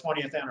into our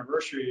 20th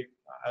anniversary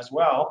as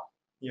well,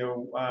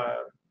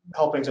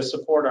 helping to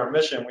support our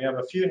mission. We have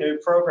a few new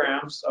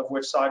programs, of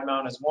which side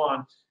mount is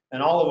one,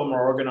 and all of them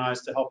are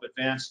organized to help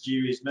advance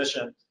GUE's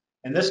mission.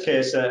 in this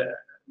case,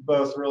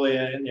 both really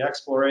in the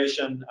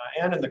exploration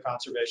and in the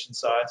conservation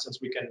side, since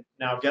we can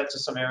now get to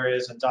some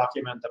areas and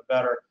document them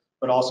better,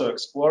 but also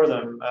explore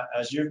them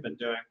as you've been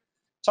doing.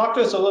 Talk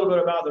to us a little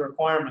bit about the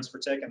requirements for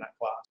taking that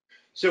class.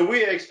 So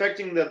we are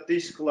expecting that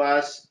this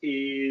class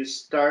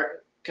is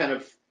kind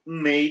of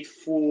made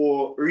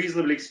for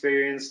reasonably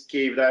experienced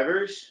cave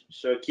divers.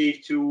 So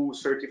Cave 2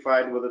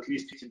 certified with at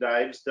least 50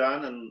 dives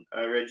done and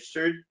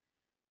registered,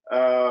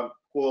 who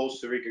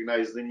also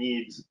recognize the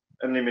needs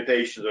and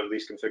limitations of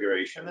this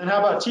configuration. And then how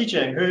about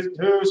teaching?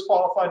 Who's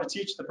qualified to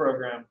teach the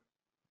program?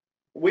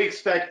 We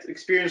expect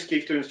experienced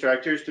Cave 2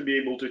 instructors to be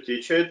able to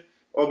teach it.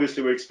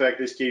 Obviously, we expect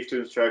these Cave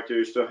 2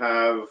 instructors to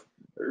have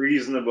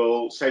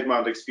reasonable side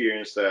mount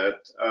experience that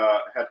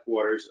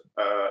headquarters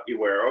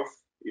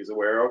is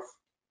aware of.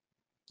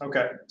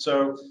 Okay,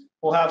 so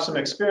we'll have some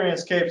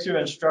experienced Cave 2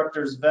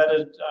 instructors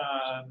vetted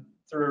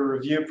through a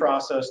review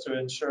process to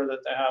ensure that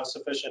they have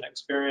sufficient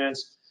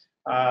experience.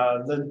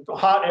 The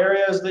hot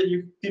areas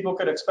that people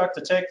could expect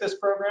to take this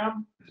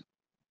program?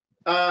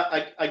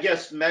 I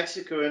guess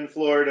Mexico and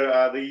Florida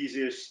are the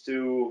easiest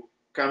to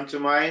come to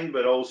mind,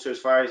 but also, as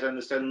far as I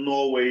understand,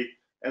 Norway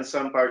and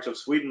some parts of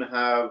Sweden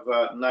have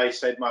nice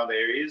side mount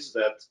areas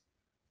that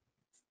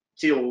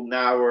till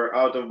now are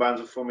out of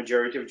bounds for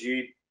majority of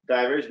GE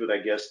divers, but I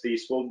guess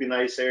these will be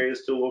nice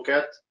areas to look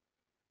at.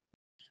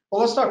 Well,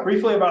 let's talk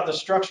briefly about the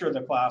structure of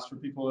the class for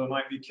people who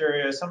might be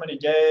curious. How many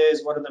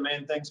days? What are the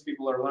main things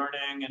people are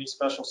learning? Any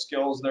special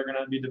skills they're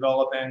going to be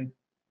developing?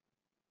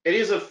 It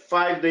is a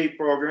 5-day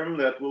program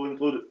that will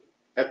include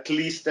at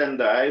least 10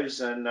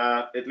 dives, and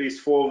at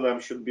least 4 of them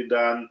should be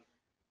done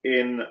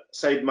in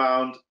side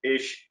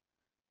mount-ish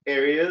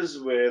areas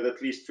with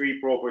at least 3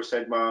 proper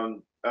side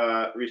mount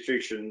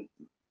restriction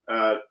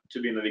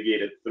to be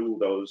navigated through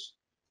those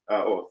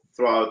or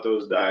throughout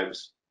those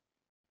dives.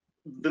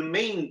 The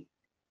main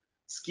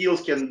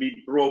skills can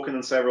be broken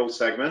in several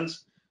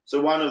segments. So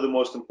one of the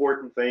most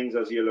important things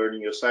as you're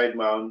learning your side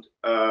mount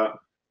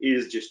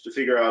is just to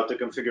figure out the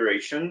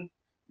configuration,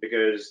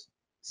 because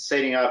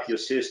setting up your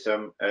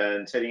system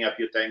and setting up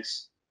your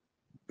tanks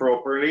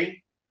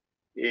properly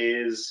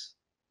is,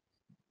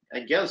 I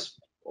guess,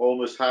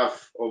 almost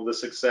half of the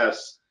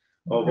success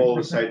of all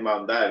the side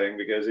mount diving,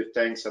 because if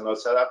tanks are not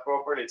set up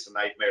properly, it's a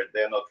nightmare.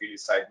 They're not really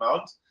side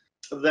mount.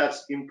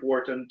 That's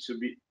important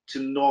to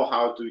know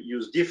how to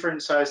use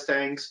different size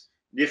tanks,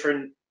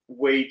 different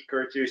weight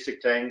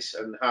characteristic tanks,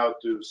 and how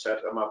to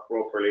set them up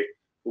properly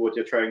for what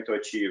you're trying to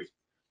achieve.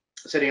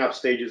 Setting up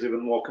stage is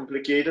even more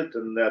complicated,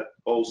 and that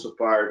also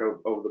part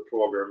of the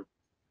program,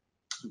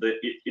 the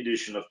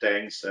addition of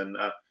tanks and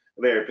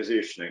their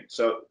positioning.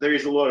 So there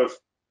is a lot of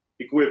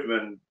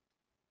equipment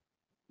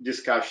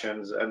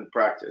discussions and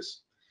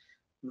practice.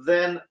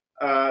 Then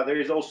there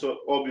is also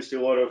obviously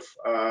a lot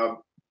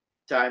of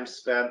time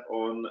spent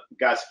on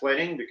gas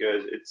planning,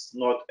 because it's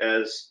not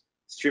as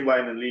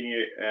streamlined and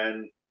linear,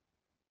 and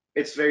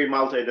it's very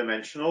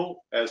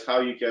multi-dimensional as how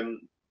you can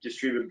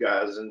distribute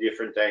gas in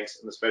different tanks,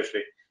 and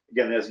especially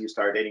again as you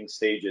start adding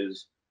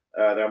stages,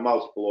 there are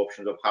multiple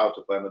options of how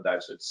to plan the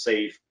dive so it's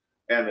safe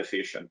and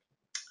efficient.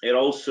 It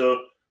also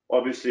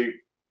obviously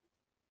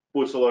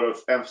puts a lot of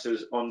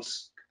emphasis on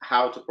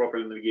how to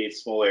properly navigate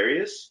small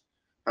areas,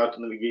 how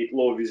to navigate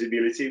low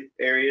visibility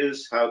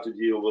areas, how to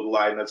deal with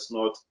line that's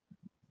not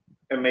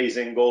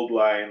amazing gold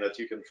line that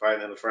you can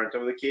find in the front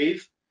of the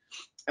cave.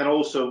 And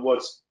also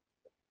what's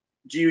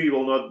GUE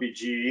will not be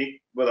GUE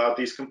without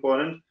this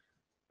component.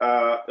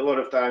 A lot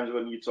of times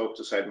when you talk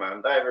to side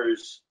mount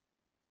divers,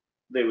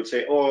 they would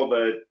say, oh,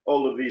 but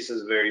all of this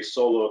is very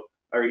solo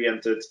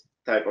oriented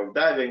type of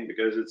diving,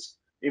 because it's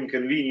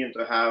inconvenient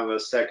to have a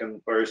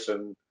second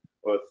person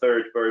or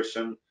third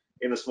person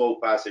in a small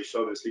passage.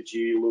 So obviously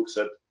GUE looks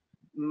at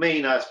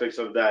main aspects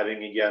of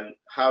diving, again,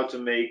 how to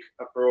make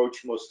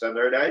approach more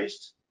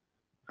standardized,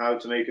 how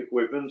to make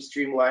equipment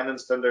streamlined and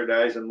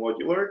standardized and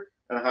modular,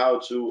 and how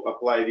to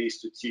apply these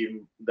to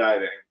team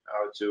diving,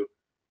 how to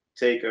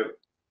take a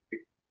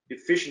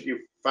efficiently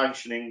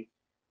functioning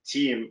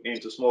team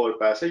into smaller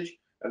passage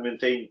and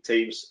maintain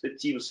the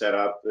team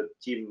setup, the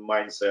team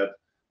mindset,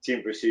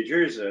 team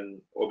procedures,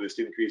 and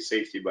obviously increase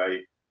safety by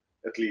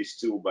at least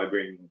 2 by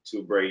bringing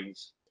 2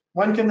 brains.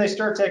 When can they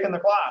start taking the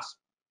class?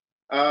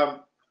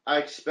 I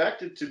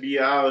expect it to be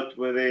out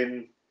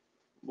within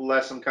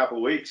less than a couple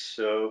of weeks.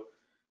 So,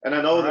 and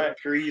I know that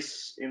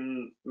Chris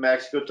in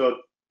Mexico taught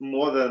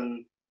more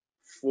than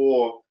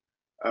 4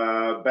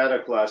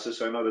 beta classes.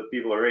 So I know that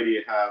people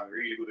already have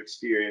really good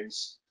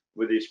experience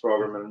with this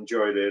program and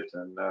enjoyed it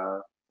and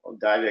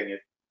diving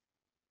it.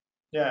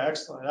 Yeah,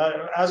 excellent.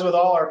 As with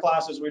all our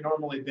classes, we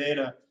normally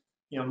beta,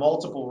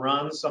 multiple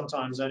runs,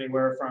 sometimes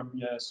anywhere from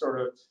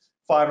sort of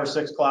 5 or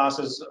 6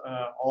 classes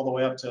all the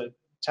way up to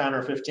 10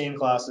 or 15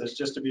 classes,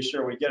 just to be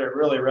sure we get it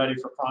really ready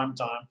for prime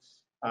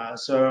time.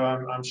 So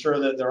I'm sure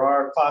that there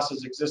are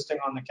classes existing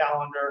on the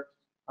calendar.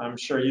 I'm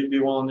sure you'd be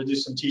willing to do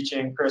some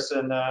teaching. Chris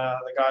and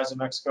the guys in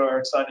Mexico are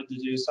excited to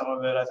do some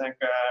of it. I think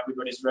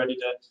everybody's ready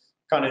to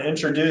kind of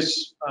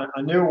introduce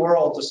a new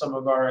world to some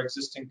of our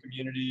existing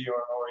community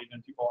or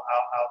even people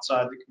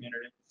outside the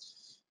community.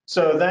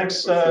 So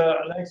thanks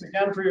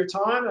again for your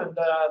time, and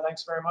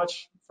thanks very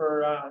much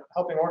for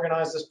helping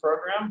organize this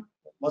program.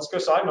 Let's go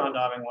sidemount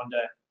diving one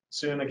day,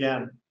 soon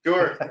again.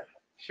 Sure,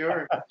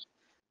 sure.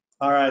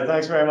 All right,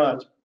 thanks very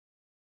much.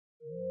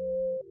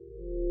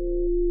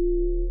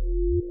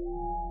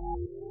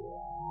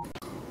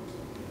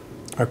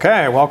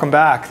 Okay, welcome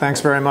back. Thanks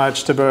very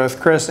much to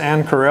both Chris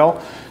and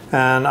Kirill.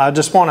 And I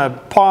just want to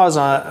pause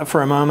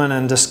for a moment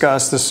and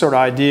discuss this sort of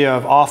idea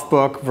of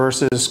off-book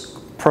versus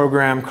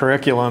program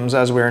curriculums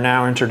as we are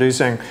now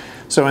introducing.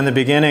 So in the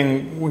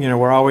beginning,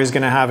 we're always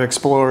going to have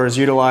explorers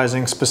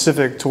utilizing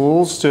specific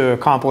tools to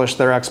accomplish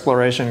their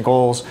exploration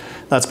goals.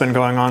 That's been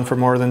going on for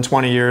more than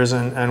 20 years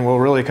and will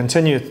really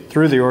continue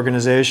through the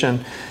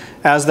organization.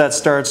 As that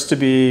starts to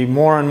be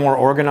more and more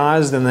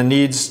organized and the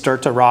needs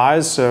start to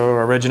rise, so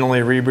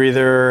originally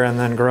rebreather and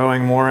then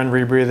growing more in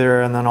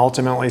rebreather and then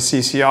ultimately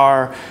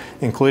CCR,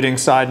 including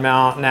side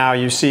mount, now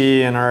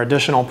UC and our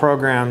additional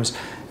programs,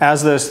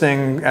 as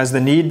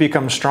the need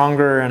becomes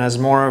stronger and as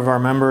more of our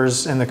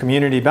members in the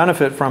community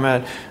benefit from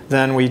it,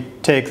 then we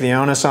take the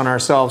onus on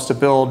ourselves to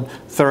build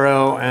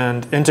thorough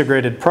and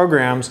integrated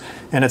programs.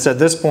 And it's at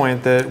this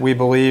point that we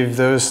believe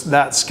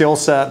that skill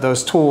set,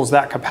 those tools,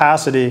 that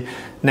capacity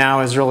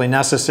now is really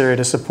necessary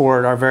to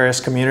support our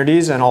various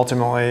communities and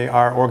ultimately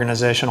our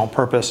organizational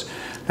purpose.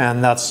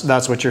 And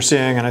that's what you're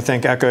seeing, and I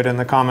think echoed in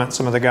the comments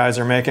some of the guys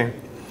are making.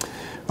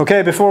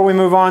 Okay, before we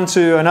move on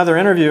to another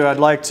interview, I'd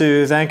like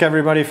to thank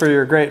everybody for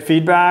your great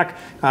feedback.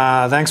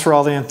 Thanks for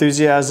all the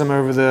enthusiasm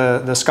over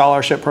the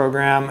scholarship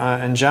program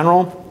in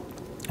general.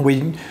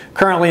 We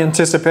currently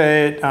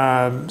anticipate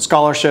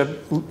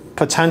scholarship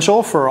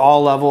potential for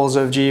all levels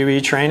of GUE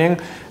training.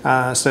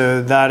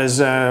 So that is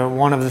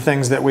one of the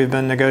things that we've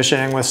been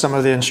negotiating with some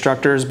of the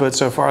instructors, but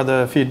so far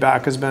the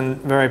feedback has been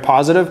very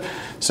positive.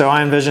 So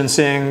I envision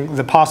seeing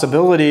the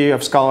possibility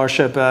of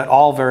scholarship at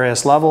all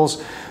various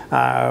levels,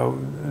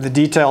 the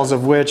details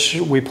of which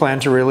we plan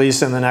to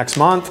release in the next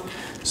month.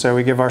 So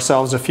we give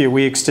ourselves a few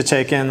weeks to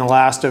take in the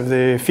last of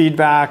the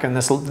feedback, and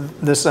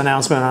this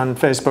announcement on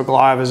Facebook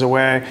Live is a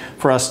way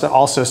for us to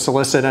also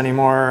solicit any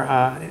more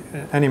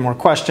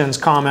questions,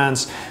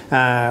 comments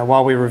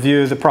while we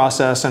review the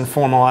process and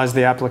formalize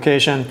the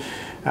application.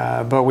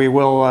 But we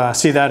will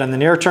see that in the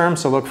near term,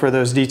 so look for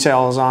those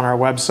details on our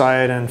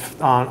website and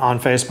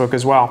on Facebook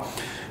as well.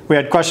 We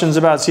had questions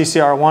about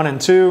CCR 1 and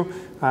 2.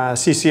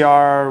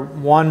 CCR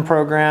 1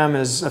 program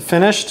is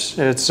finished.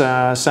 It's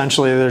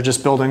essentially they're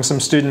just building some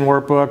student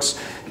workbooks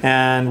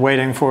and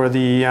waiting for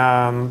the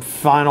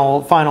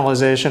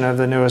finalization of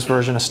the newest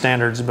version of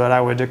standards, but I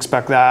would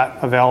expect that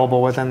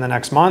available within the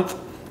next month.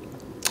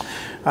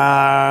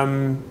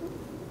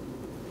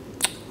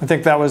 I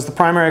think that was the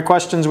primary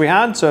questions we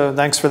had, so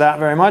thanks for that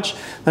very much.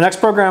 The next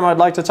program I'd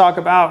like to talk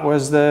about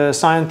was the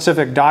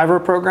Scientific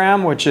Diver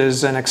Program, which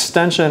is an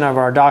extension of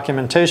our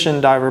Documentation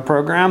Diver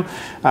Program,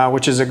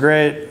 which is a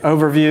great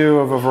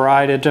overview of a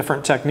variety of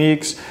different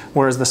techniques,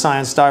 whereas the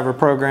Science Diver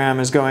Program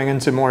is going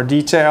into more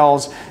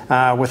details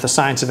with the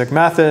scientific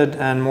method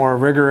and more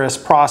rigorous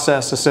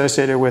process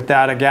associated with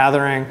data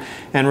gathering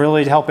and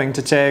really helping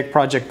to take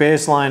Project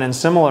Baseline and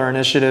similar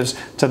initiatives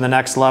to the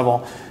next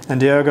level. And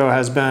Diogo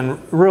has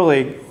been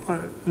really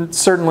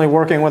certainly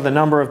working with a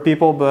number of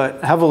people,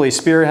 but heavily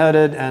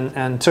spearheaded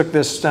and took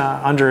this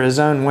under his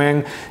own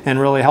wing and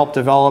really helped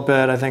develop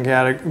it. I think he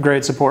had a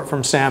great support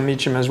from Sam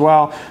Meacham as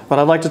well. But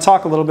I'd like to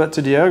talk a little bit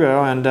to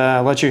Diogo and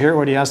let you hear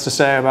what he has to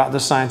say about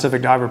this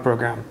Scientific Diver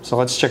Program. So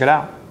let's check it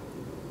out.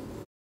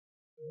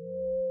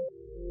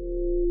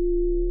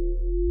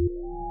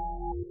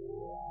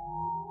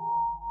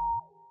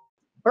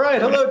 All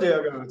right, hello,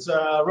 Diogo. It's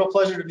a real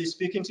pleasure to be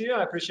speaking to you.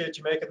 I appreciate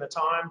you making the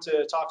time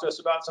to talk to us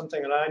about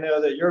something that I know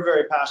that you're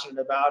very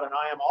passionate about, and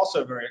I am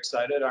also very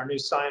excited, our new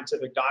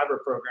Scientific Diver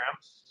Program.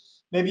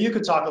 Maybe you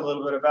could talk a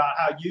little bit about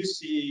how you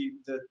see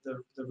the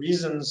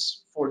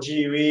reasons for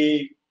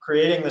GUE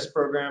creating this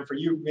program, for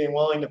you being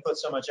willing to put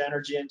so much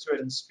energy into it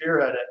and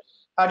spearhead it.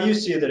 How do you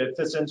see that it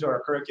fits into our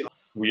curriculum?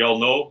 We all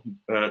know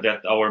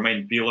that our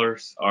main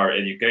pillars are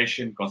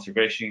education,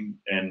 conservation,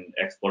 and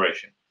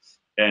exploration.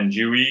 And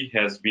GUE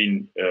has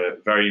been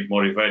very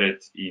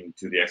motivated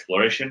into the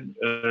exploration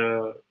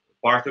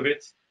part of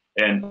it,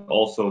 and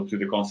also to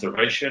the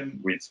conservation,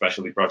 with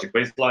especially Project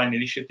Baseline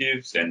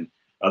initiatives and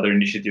other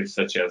initiatives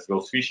such as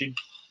ghost fishing.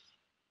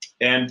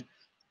 And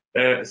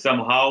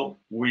somehow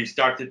we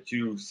started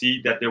to see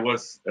that there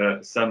was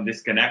some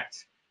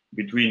disconnect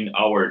between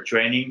our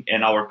training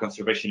and our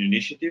conservation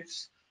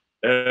initiatives.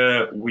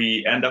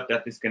 We end up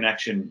that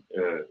disconnection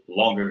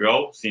long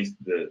ago, since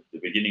the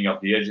beginning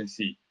of the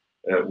agency,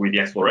 with the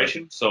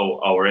exploration.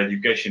 So our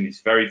education is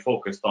very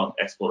focused on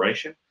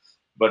exploration,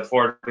 but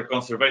for the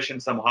conservation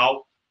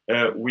somehow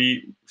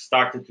we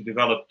started to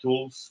develop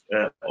tools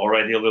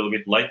already a little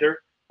bit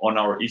later on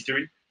our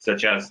history,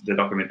 such as the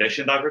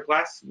Documentation Diver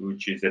class,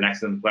 which is an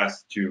excellent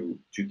class to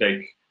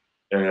take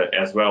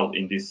as well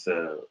in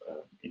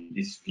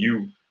this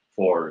view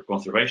for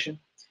conservation.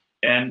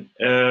 And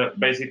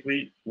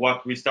basically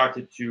what we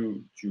started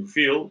to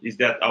feel is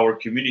that our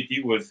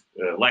community was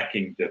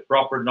lacking the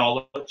proper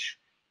knowledge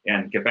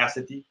and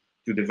capacity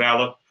to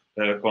develop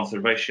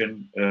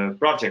conservation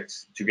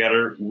projects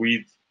together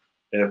with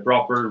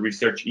proper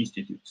research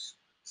institutes.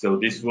 So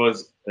this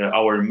was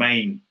our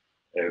main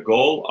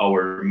goal,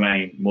 our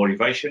main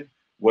motivation,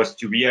 was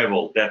to be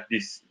able that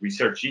these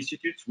research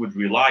institutes would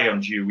rely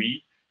on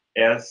GUE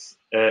as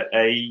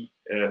a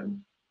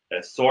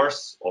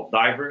source of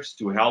divers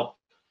to help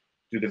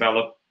to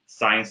develop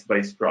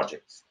science-based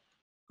projects.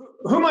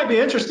 Who might be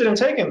interested in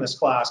taking this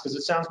class? Because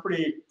it sounds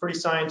pretty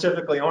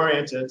scientifically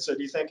oriented. So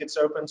do you think it's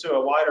open to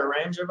a wider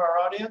range of our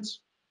audience?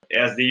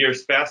 As the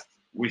years passed,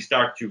 we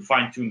start to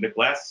fine-tune the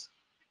class,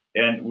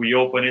 and we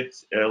open it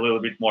a little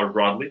bit more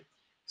broadly.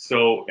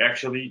 So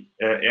actually,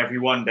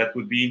 everyone that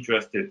would be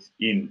interested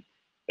in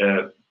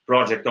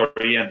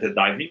project-oriented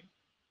diving,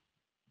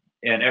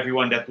 and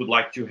everyone that would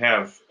like to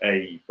have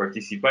a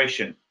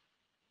participation.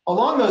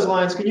 Along those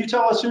lines, can you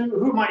tell us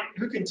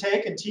who can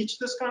take and teach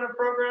this kind of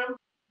program?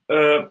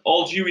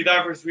 All GUE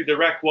divers with a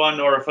Rec 1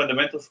 or a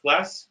fundamentals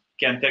class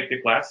can take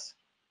the class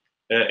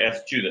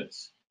as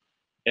students.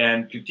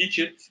 And to teach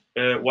it,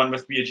 one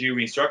must be a GUE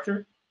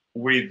instructor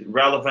with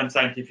relevant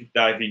scientific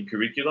diving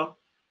curriculum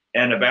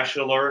and a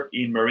bachelor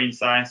in marine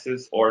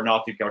sciences or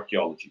nautic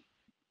archaeology.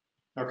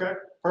 Okay,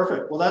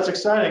 perfect. Well, that's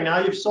exciting. Now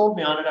you've sold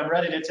me on it. I'm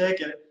ready to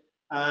take it.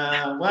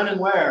 When and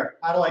where?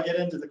 How do I get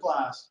into the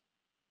class?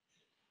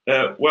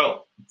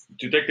 Well,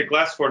 to take the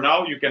class for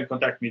now, you can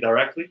contact me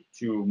directly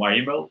to my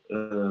email,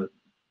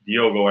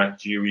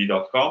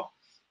 diogo@gue.com.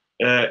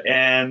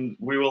 And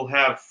we will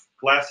have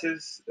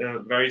classes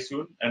very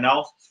soon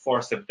announced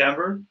for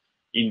September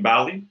in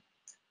Bali,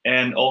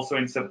 and also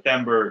in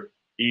September,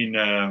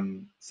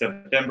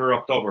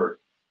 October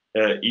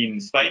in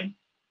Spain.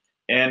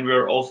 And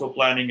we're also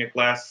planning a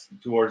class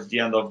towards the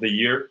end of the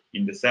year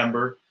in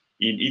December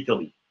in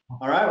Italy.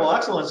 All right, well,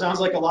 excellent.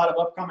 Sounds like a lot of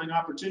upcoming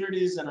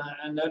opportunities, and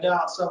no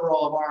doubt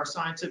several of our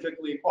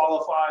scientifically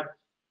qualified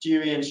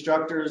GUE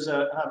instructors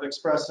have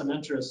expressed some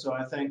interest. So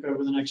I think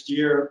over the next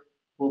year,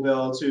 we'll be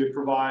able to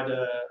provide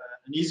an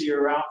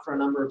easier route for a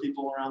number of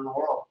people around the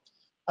world.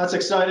 That's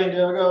exciting,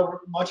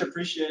 Diogo. Much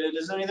appreciated.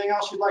 Is there anything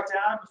else you'd like to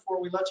add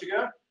before we let you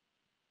go?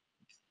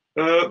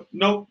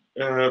 No,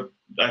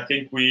 I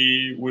think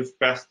we've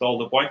passed all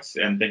the points,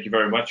 and thank you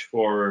very much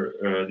for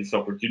this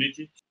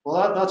opportunity.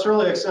 Well, that's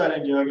really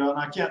exciting, Diogo, and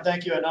I can't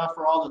thank you enough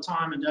for all the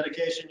time and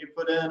dedication you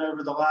put in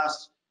over the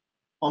last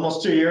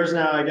almost 2 years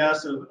now, I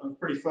guess, of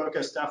pretty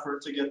focused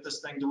effort to get this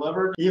thing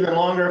delivered. Even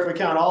longer if we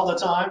count all the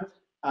time,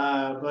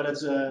 but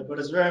it's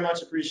very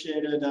much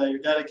appreciated. Your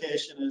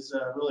dedication is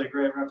really a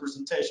great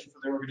representation for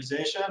the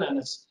organization, and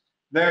it's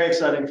very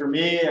exciting for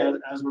me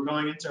as we're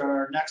going into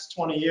our next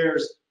 20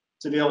 years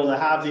to be able to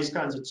have these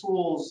kinds of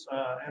tools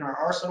in our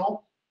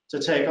arsenal to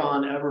take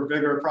on ever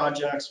bigger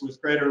projects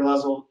with greater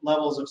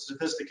levels of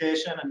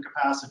sophistication and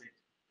capacity.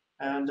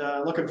 And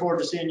looking forward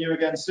to seeing you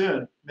again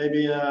soon,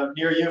 maybe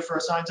near you for a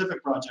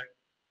scientific project.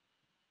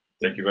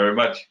 Thank you very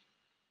much.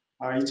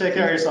 All right, you take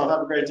care of yourself.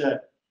 Have a great day.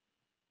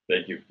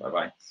 Thank you.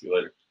 Bye-bye. See you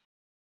later.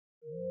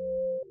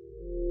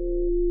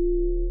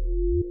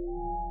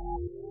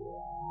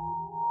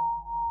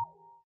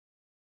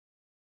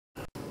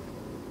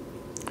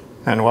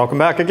 And welcome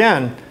back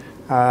again.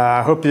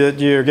 I hope that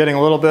you're getting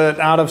a little bit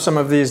out of some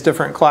of these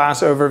different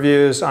class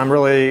overviews. I'm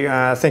really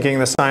thinking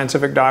the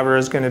scientific diver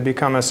is going to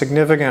become a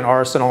significant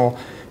arsenal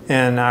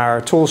in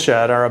our tool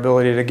shed, our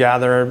ability to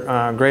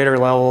gather greater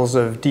levels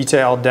of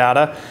detailed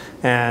data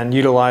and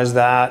utilize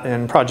that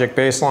in project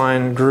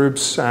baseline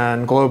groups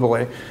and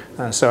globally.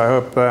 So I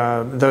hope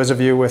those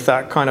of you with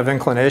that kind of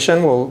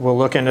inclination will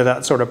look into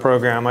that sort of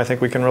program. I think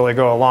we can really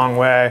go a long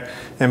way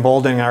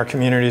emboldening our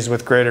communities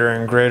with greater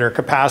and greater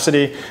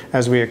capacity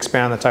as we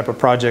expand the type of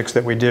projects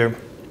that we do.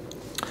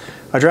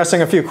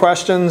 Addressing a few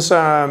questions,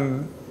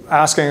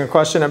 asking a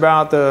question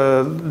about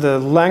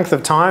the length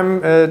of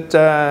time it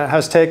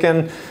has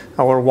taken,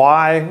 or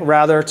why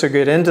rather, to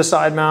get into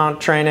side mount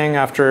training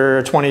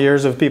after 20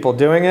 years of people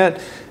doing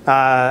it.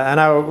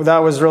 That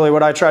was really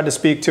what I tried to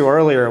speak to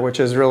earlier, which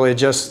is really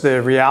just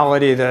the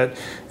reality that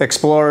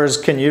explorers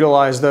can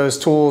utilize those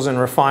tools and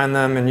refine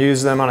them and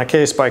use them on a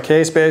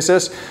case-by-case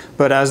basis.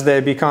 But as they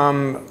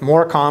become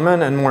more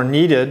common and more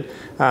needed,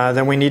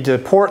 then we need to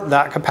port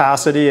that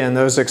capacity and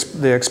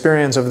the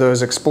experience of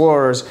those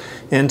explorers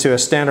into a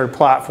standard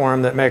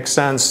platform that makes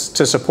sense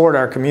to support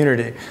our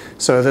community.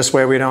 So this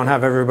way we don't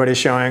have everybody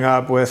showing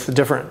up with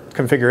different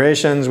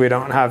configurations. We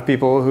don't have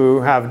people who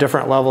have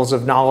different levels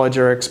of knowledge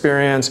or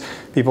experience,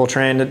 people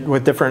trained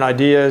with different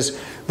ideas.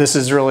 This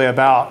is really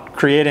about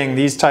creating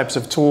these types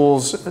of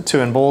tools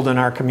to embolden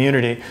our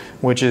community,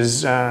 which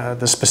is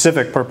the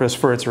specific purpose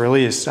for its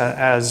release.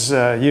 As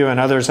you and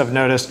others have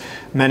noticed,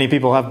 many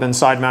people have been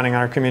side mounting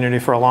our community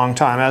for a long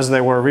time, as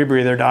they were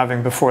rebreather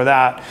diving before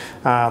that.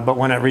 But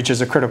when it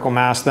reaches a critical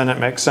mass, then it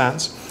makes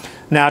sense.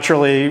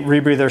 naturally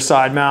rebreather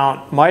side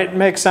mount might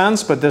make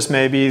sense, but this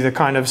may be the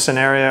kind of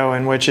scenario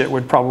in which it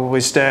would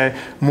probably stay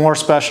more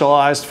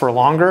specialized for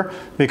longer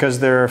because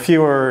there are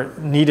fewer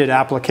needed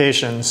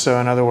applications. So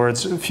in other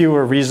words,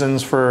 fewer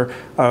reasons for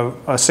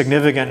a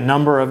significant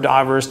number of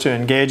divers to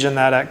engage in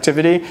that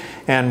activity.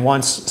 And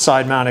once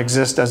side mount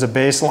exists as a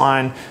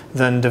baseline,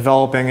 then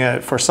developing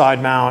it for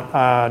side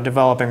mount,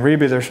 developing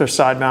rebreathers for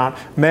side mount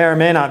may or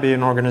may not be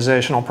an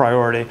organizational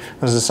priority.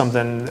 This is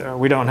something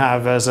we don't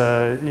have as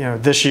a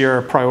this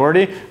year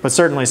priority, but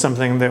certainly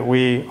something that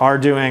we are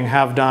doing,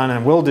 have done,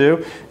 and will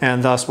do,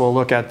 and thus we'll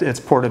look at its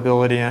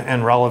portability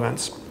and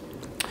relevance.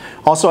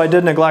 Also, I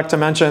did neglect to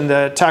mention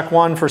that Tech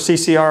 1 for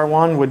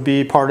CCR1 would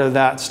be part of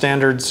that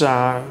standards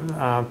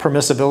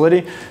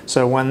permissibility.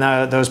 So when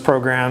those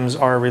programs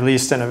are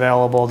released and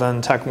available,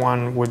 then Tech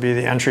 1 would be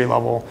the entry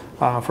level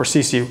for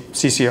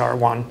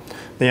CCR1,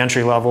 the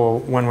entry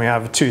level when we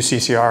have 2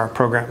 CCR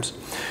programs.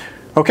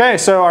 Okay,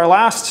 so our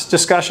last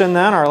discussion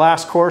then, our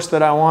last course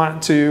that I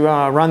want to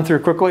run through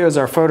quickly is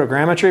our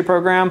photogrammetry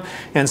program.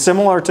 And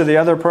similar to the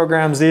other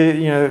programs,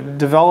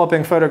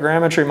 developing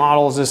photogrammetry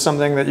models is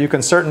something that you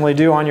can certainly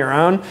do on your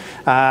own.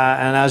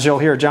 And as you'll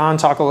hear John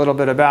talk a little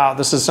bit about,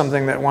 this is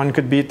something that one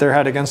could beat their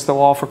head against the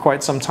wall for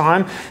quite some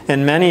time.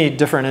 And many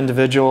different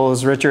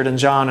individuals, Richard and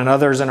John and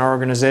others in our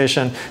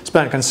organization,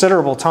 spent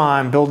considerable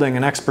time building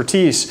an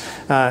expertise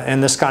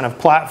in this kind of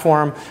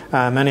platform.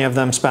 Many of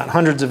them spent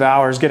hundreds of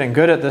hours getting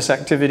good at this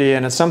activity,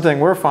 and it's something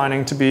we're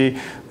finding to be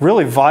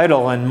really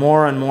vital in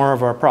more and more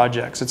of our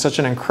projects. It's such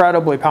an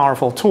incredibly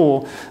powerful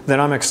tool that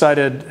I'm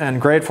excited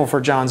and grateful for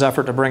John's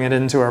effort to bring it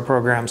into our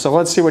program. So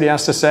let's see what he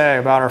has to say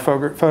about our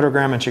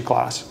photogrammetry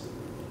class.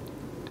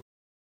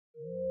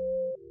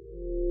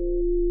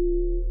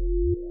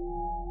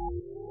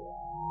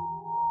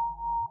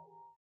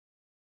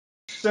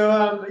 So,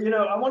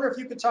 I wonder if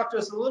you could talk to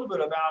us a little bit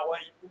about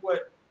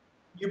what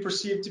you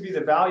perceive to be the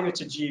value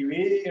to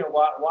GUE.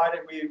 Why did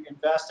we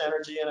invest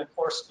energy in a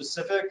course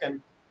specific,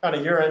 and kind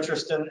of your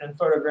interest in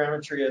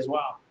photogrammetry as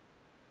well?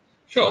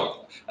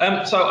 Sure.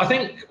 So I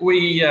think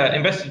we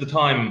invested the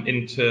time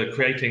into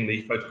creating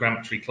the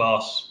photogrammetry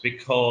class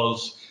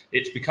because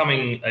it's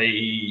becoming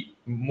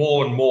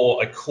more and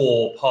more a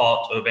core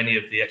part of any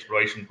of the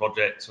exploration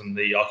projects and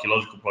the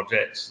archaeological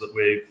projects that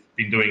we've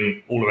been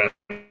doing all around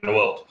the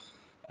world.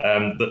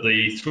 That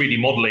the 3D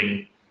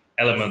modeling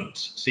element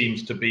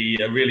seems to be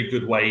a really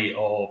good way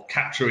of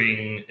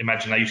capturing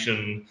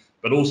imagination,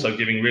 but also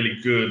giving really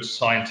good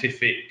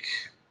scientific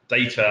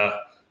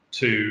data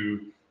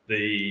to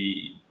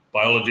the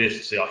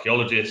biologists, the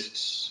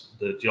archaeologists,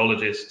 the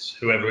geologists,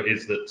 whoever it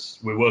is that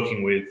we're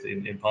working with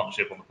in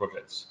partnership on the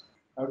projects.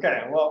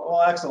 Okay,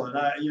 well, excellent.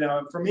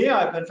 For me,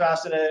 I've been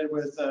fascinated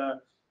with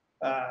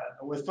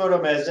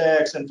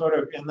photomosaics and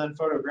then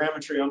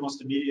photogrammetry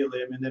almost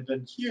immediately. I mean, they've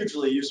been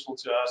hugely useful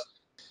to us.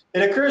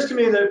 It occurs to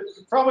me that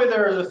probably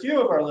there are a few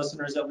of our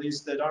listeners, at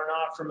least, that are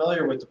not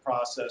familiar with the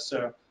process.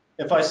 So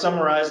if I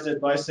summarized it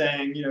by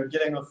saying,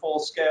 getting a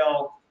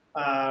full-scale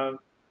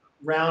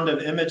round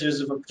of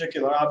images of a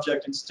particular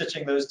object and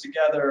stitching those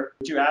together,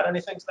 would you add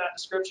anything to that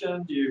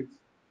description? Do you?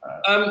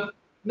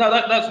 No,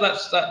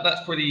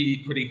 that's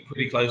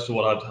pretty close to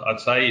what I'd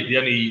say. The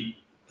only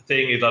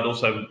thing is I'd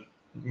also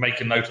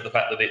make a note of the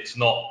fact that it's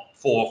not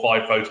 4 or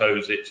 5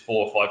 photos; it's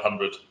 400 or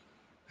 500.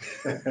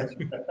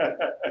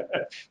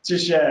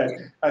 Touche.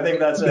 I think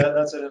that's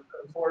an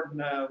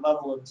important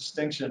level of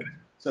distinction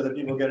so that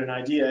people get an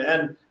idea.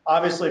 And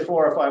obviously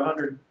 400 or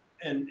 500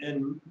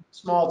 in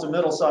small to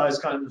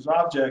middle-sized kinds of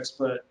objects,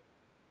 but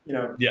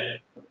yeah,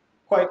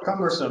 quite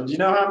cumbersome. Do you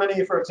know how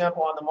many, for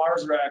example, on the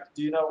Mars rack?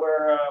 Do you know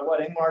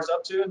what Ingmar's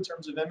up to in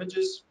terms of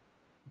images?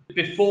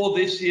 Before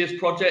this year's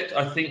project,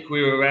 I think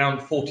we were around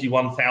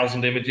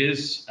 41,000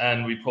 images,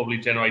 and we probably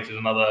generated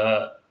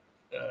another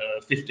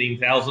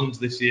 15,000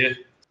 this year.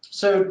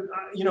 So,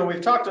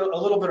 we've talked a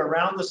little bit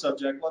around the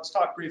subject. Let's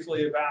talk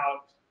briefly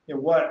about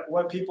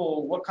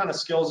what kind of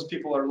skills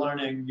people are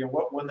learning.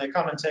 When they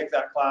come and take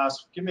that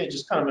class. Give me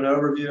just kind of an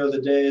overview of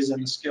the days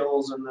and the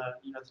skills and the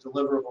the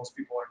deliverables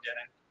people are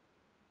getting.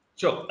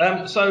 Sure.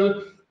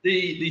 So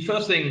the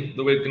first thing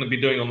that we're going to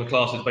be doing on the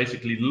class is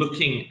basically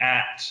looking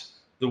at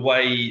the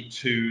way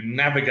to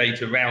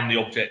navigate around the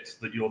object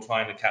that you're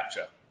trying to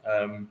capture.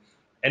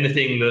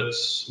 Anything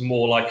that's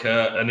more like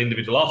an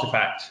individual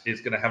artifact is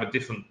going to have a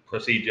different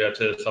procedure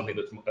to something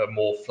that's a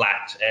more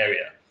flat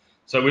area.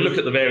 So we look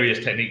at the various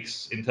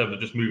techniques in terms of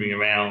just moving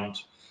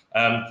around.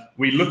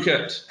 We look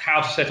at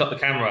how to set up the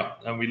camera,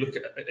 and we look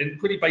at, in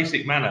pretty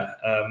basic manner,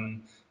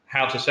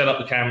 how to set up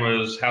the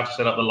cameras, how to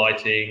set up the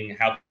lighting,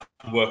 how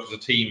to work as a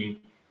team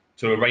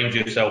to arrange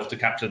yourself to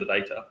capture the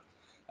data.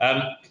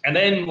 And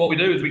then what we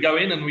do is we go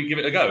in and we give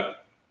it a go.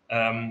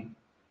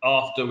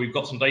 After we've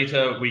got some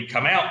data, we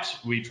come out,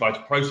 we try to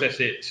process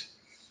it.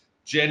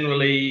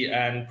 Generally,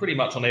 and pretty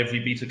much on every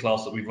beta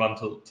class that we've run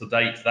to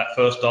date, that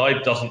first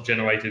dive doesn't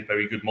generate a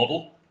very good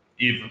model,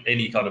 even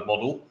any kind of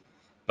model,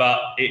 but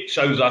it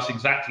shows us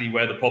exactly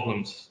where the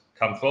problems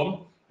come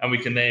from, and we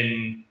can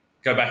then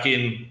go back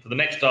in for the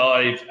next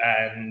dive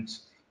and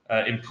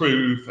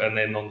improve, and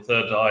then on the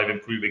third dive,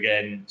 improve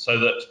again, so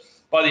that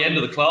by the end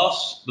of the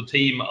class, the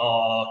team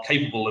are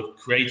capable of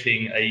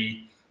creating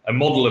a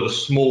model of a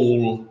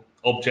small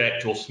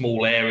object or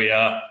small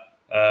area,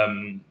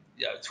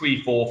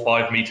 3, 4,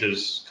 5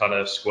 meters kind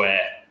of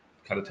square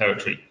kind of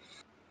territory.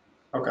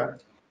 Okay,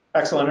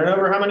 excellent. And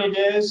over how many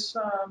days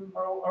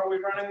are we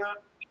running that?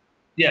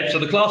 Yeah, so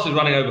the class is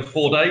running over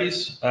 4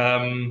 days.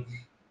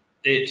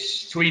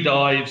 It's 3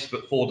 dives,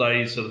 but 4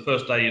 days. So the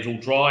first day is all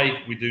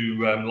dry. We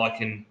do,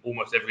 like in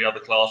almost every other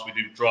class, we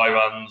do dry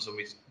runs, and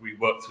we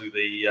work through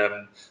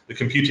the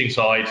computing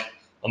side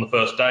on the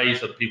first day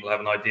so that people have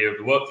an idea of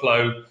the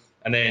workflow.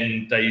 And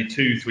then day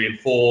 2, 3, and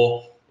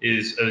 4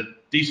 is a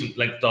decent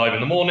length dive in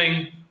the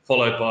morning,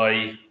 followed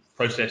by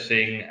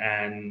processing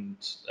and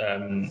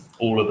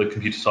all of the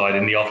computer side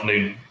in the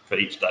afternoon for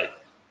each day.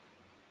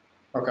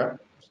 Okay.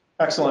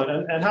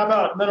 Excellent. And how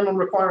about minimum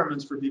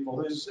requirements for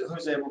people?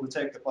 Who's able to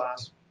take the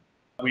class?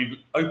 We've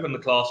opened the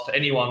class to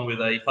anyone with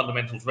a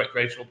fundamentals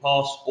recreational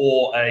pass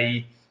or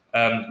a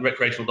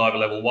recreational diver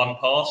level 1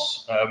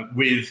 pass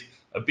with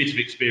a bit of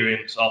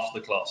experience after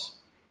the class.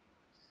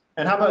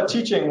 And how about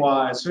teaching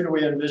wise? Who do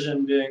we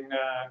envision being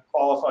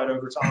qualified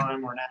over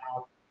time or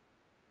now?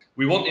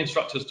 We want the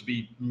instructors to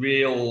be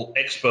real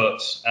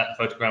experts at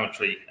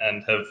photogrammetry,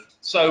 and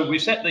so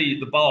we've set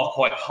the bar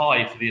quite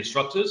high for the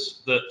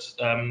instructors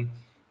that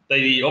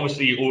they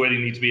obviously already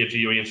need to be a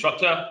GUE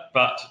instructor,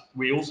 but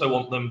we also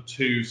want them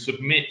to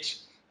submit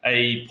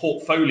a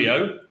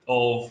portfolio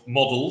of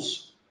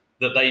models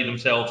that they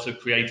themselves have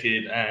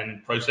created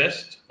and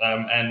processed.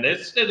 And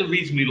there's a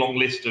reasonably long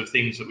list of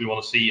things that we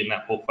want to see in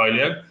that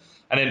portfolio.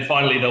 And then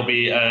finally, there'll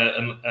be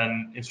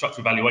an instructor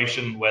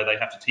evaluation where they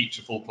have to teach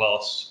a full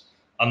class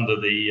under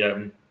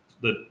the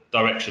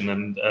direction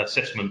and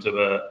assessment of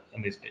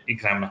an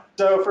examiner.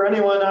 So for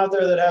anyone out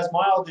there that has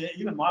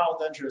even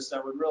mild interest, I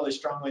would really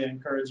strongly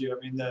encourage you. I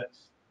mean,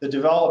 the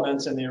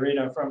developments in the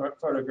arena from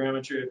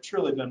photogrammetry have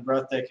truly been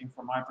breathtaking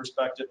from my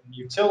perspective. And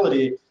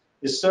utility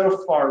is so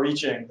far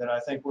reaching that I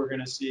think we're going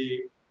to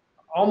see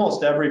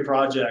almost every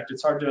project.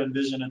 It's hard to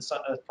envision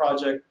a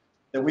project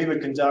that we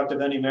would conduct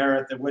of any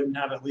merit that wouldn't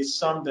have at least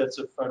some bits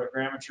of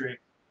photogrammetry.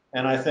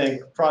 And I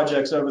think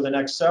projects over the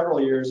next several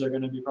years are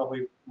going to be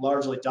probably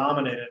largely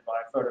dominated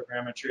by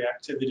photogrammetry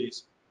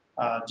activities,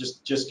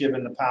 just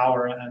given the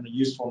power and the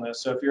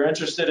usefulness. So if you're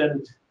interested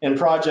in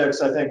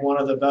projects, I think one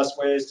of the best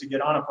ways to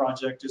get on a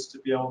project is to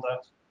be able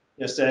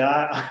to say,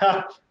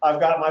 I've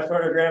got my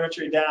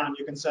photogrammetry down.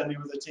 You can send me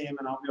with a team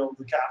and I'll be able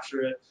to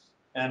capture it.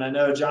 And I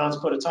know John's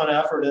put a ton of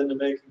effort into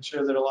making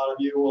sure that a lot of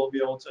you will be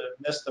able to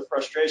miss the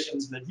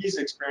frustrations that he's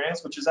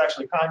experienced, which is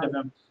actually kind of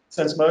him,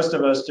 since most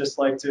of us just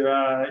like to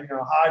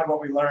hide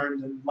what we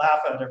learned and laugh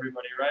at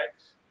everybody,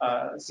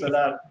 right? So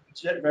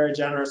that's very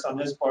generous on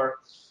his part.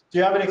 Do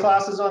you have any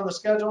classes on the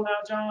schedule now,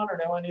 John, or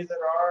know any that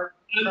are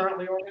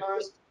currently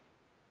organized?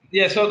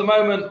 Yeah, so at the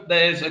moment,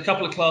 there's a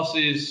couple of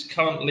classes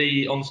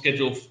currently on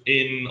schedule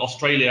in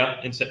Australia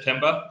in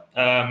September,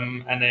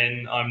 and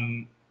then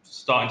I'm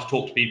starting to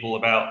talk to people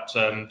about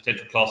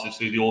potential classes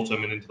through the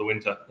autumn and into the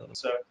winter.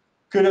 So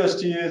kudos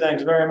to you.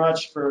 Thanks very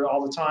much for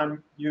all the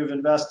time you've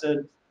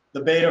invested,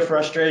 the beta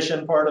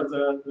frustration part of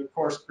the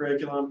course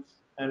curriculum,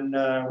 and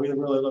we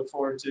really look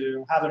forward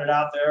to having it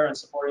out there and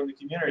supporting the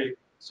community.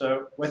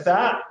 So with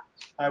that,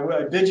 I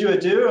bid you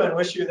adieu and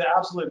wish you the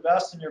absolute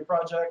best in your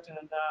project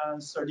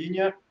in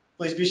Sardinia.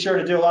 Please be sure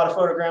to do a lot of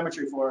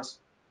photogrammetry for us.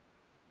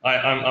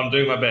 I'm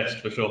doing my best,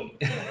 for sure.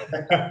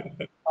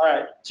 All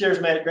right. Cheers,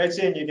 mate. Great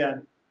seeing you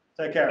again.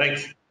 Take care.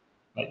 Thanks.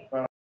 Bye.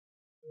 Bye.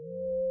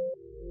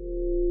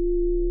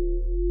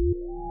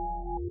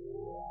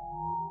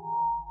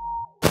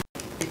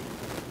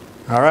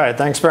 All right,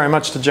 thanks very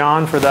much to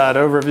John for that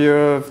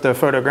overview of the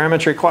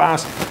photogrammetry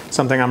class,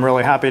 something I'm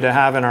really happy to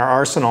have in our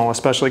arsenal,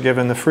 especially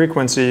given the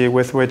frequency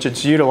with which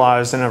it's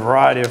utilized in a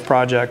variety of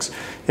projects.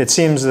 It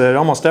seems that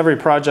almost every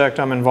project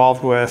I'm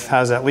involved with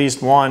has at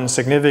least one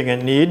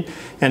significant need,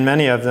 and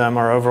many of them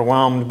are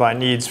overwhelmed by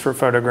needs for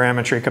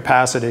photogrammetry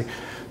capacity.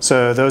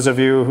 So those of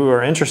you who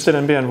are interested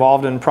in being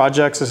involved in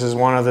projects, this is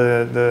one of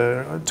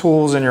the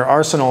tools in your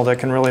arsenal that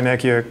can really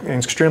make you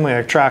extremely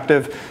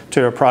attractive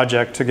to a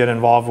project to get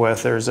involved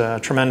with. There's a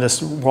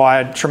tremendously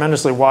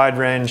wide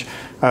range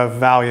of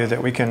value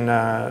that we can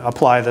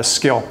apply this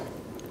skill.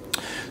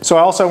 So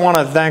I also want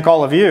to thank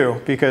all of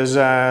you because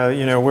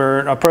we're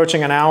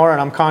approaching an hour and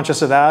I'm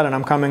conscious of that and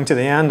I'm coming to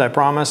the end, I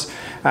promise.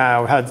 We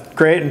had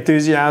great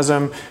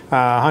enthusiasm,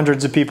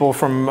 hundreds of people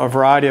from a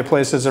variety of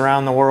places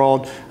around the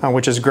world,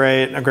 which is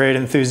great, a great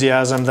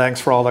enthusiasm.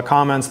 Thanks for all the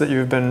comments that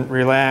you've been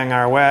relaying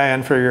our way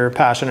and for your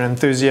passion and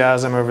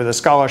enthusiasm over the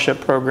scholarship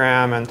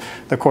program and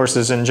the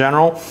courses in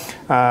general.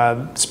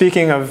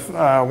 Speaking of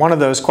one of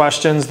those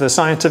questions, the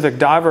scientific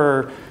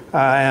diver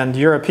and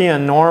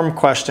European norm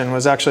question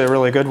was actually a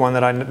really good one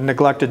that I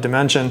neglected to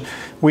mention.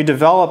 We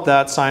developed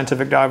that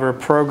scientific diver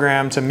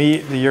program to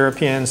meet the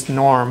European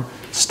norm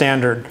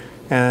standard.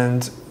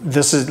 And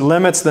this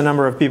limits the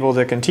number of people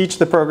that can teach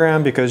the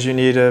program because you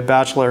need a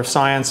Bachelor of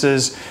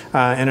Sciences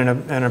in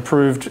an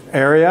approved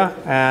area,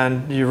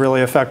 and you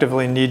really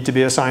effectively need to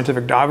be a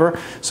scientific diver.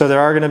 So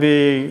there are going to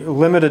be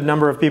limited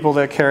number of people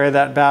that carry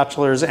that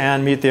bachelor's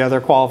and meet the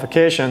other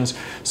qualifications.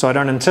 So I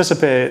don't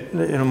anticipate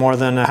more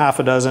than a half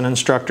a dozen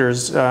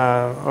instructors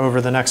over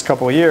the next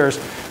couple of years.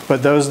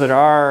 But those that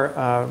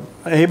are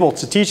able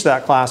to teach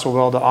that class will be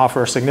able to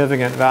offer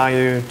significant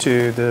value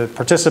to the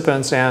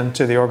participants and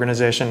to the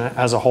organization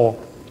as a whole.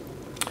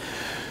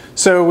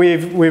 So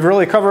we've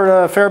really covered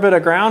a fair bit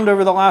of ground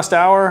over the last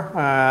hour.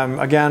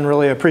 Again,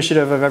 really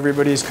appreciative of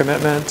everybody's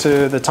commitment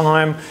to the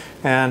time,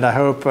 and I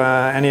hope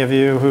any of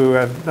you who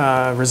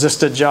have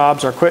resisted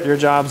jobs or quit your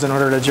jobs in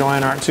order to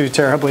join aren't too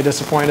terribly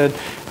disappointed.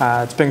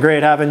 It's been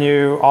great having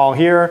you all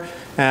here,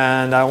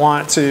 and I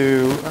want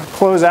to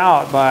close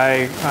out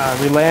by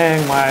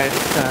relaying my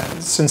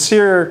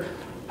sincere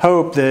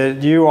hope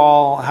that you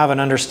all have an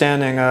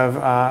understanding of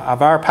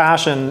our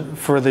passion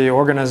for the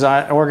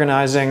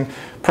organizing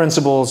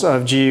principles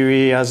of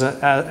GUE as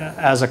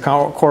a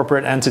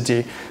corporate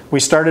entity.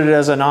 We started it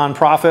as a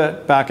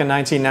nonprofit back in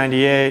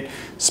 1998,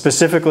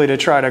 specifically to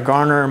try to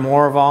garner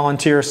more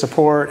volunteer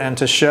support and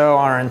to show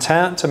our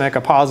intent to make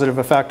a positive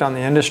effect on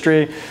the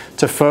industry,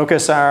 to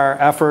focus our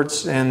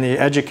efforts in the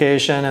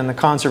education and the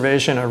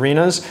conservation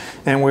arenas.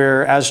 And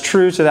we're as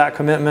true to that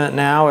commitment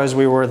now as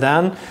we were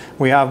then.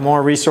 We have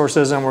more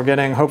resources and we're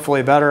getting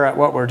hopefully better at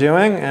what we're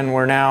doing, and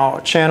we're now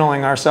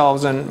channeling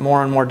ourselves in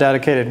more and more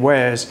dedicated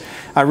ways.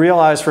 I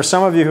realize for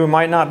some of you who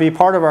might not be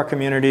part of our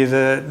community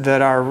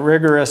that our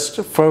rigorous,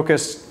 focused,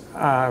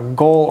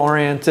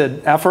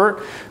 goal-oriented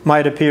effort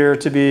might appear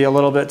to be a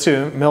little bit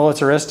too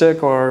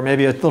militaristic or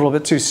maybe a little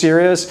bit too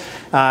serious.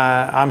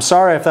 I'm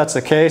sorry if that's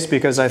the case,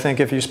 because I think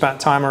if you spent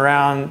time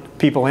around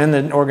people in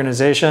the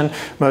organization,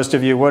 most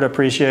of you would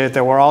appreciate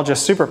that we're all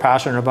just super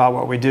passionate about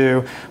what we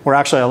do. We're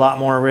actually a lot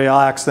more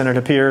relaxed than it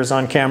appears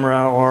on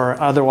camera or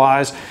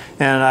otherwise.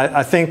 And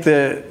I think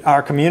that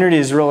our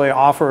communities really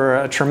offer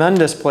a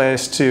tremendous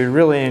place to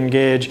really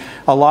engage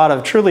a lot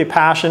of truly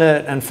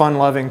passionate and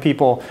fun-loving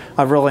people.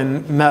 I've really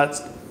met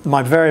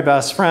my very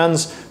best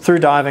friends through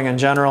diving in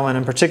general, and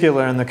in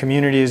particular in the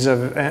communities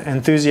of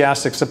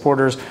enthusiastic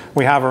supporters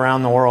we have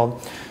around the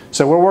world.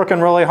 So we're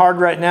working really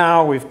hard right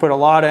now. We've put a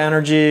lot of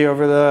energy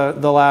over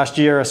the last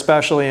year,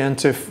 especially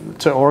into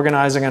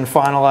organizing and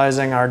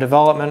finalizing our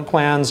development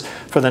plans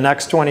for the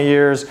next 20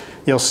 years.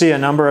 You'll see a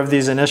number of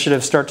these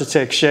initiatives start to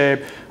take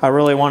shape. I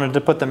really wanted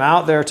to put them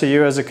out there to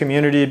you as a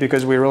community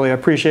because we really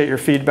appreciate your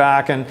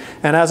feedback. And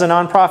as a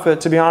nonprofit,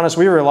 to be honest,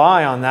 we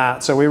rely on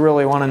that. So we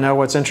really want to know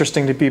what's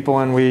interesting to people,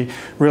 and we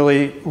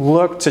really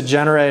look to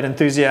generate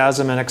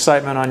enthusiasm and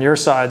excitement on your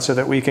side so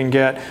that we can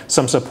get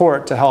some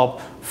support to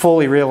help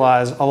fully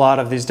realize a lot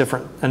of these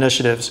different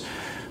initiatives.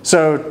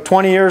 So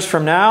 20 years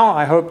from now,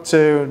 I hope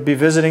to be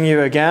visiting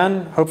you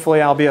again.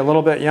 Hopefully I'll be a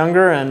little bit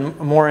younger and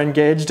more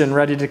engaged and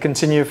ready to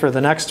continue for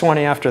the next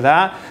 20 after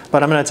that,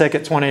 but I'm going to take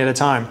it 20 at a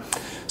time.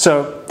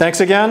 So thanks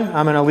again.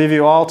 I'm going to leave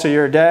you all to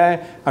your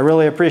day. I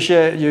really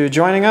appreciate you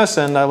joining us,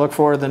 and I look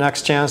forward to the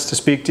next chance to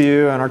speak to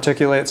you and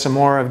articulate some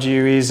more of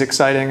GUE's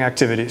exciting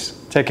activities.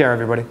 Take care,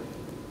 everybody.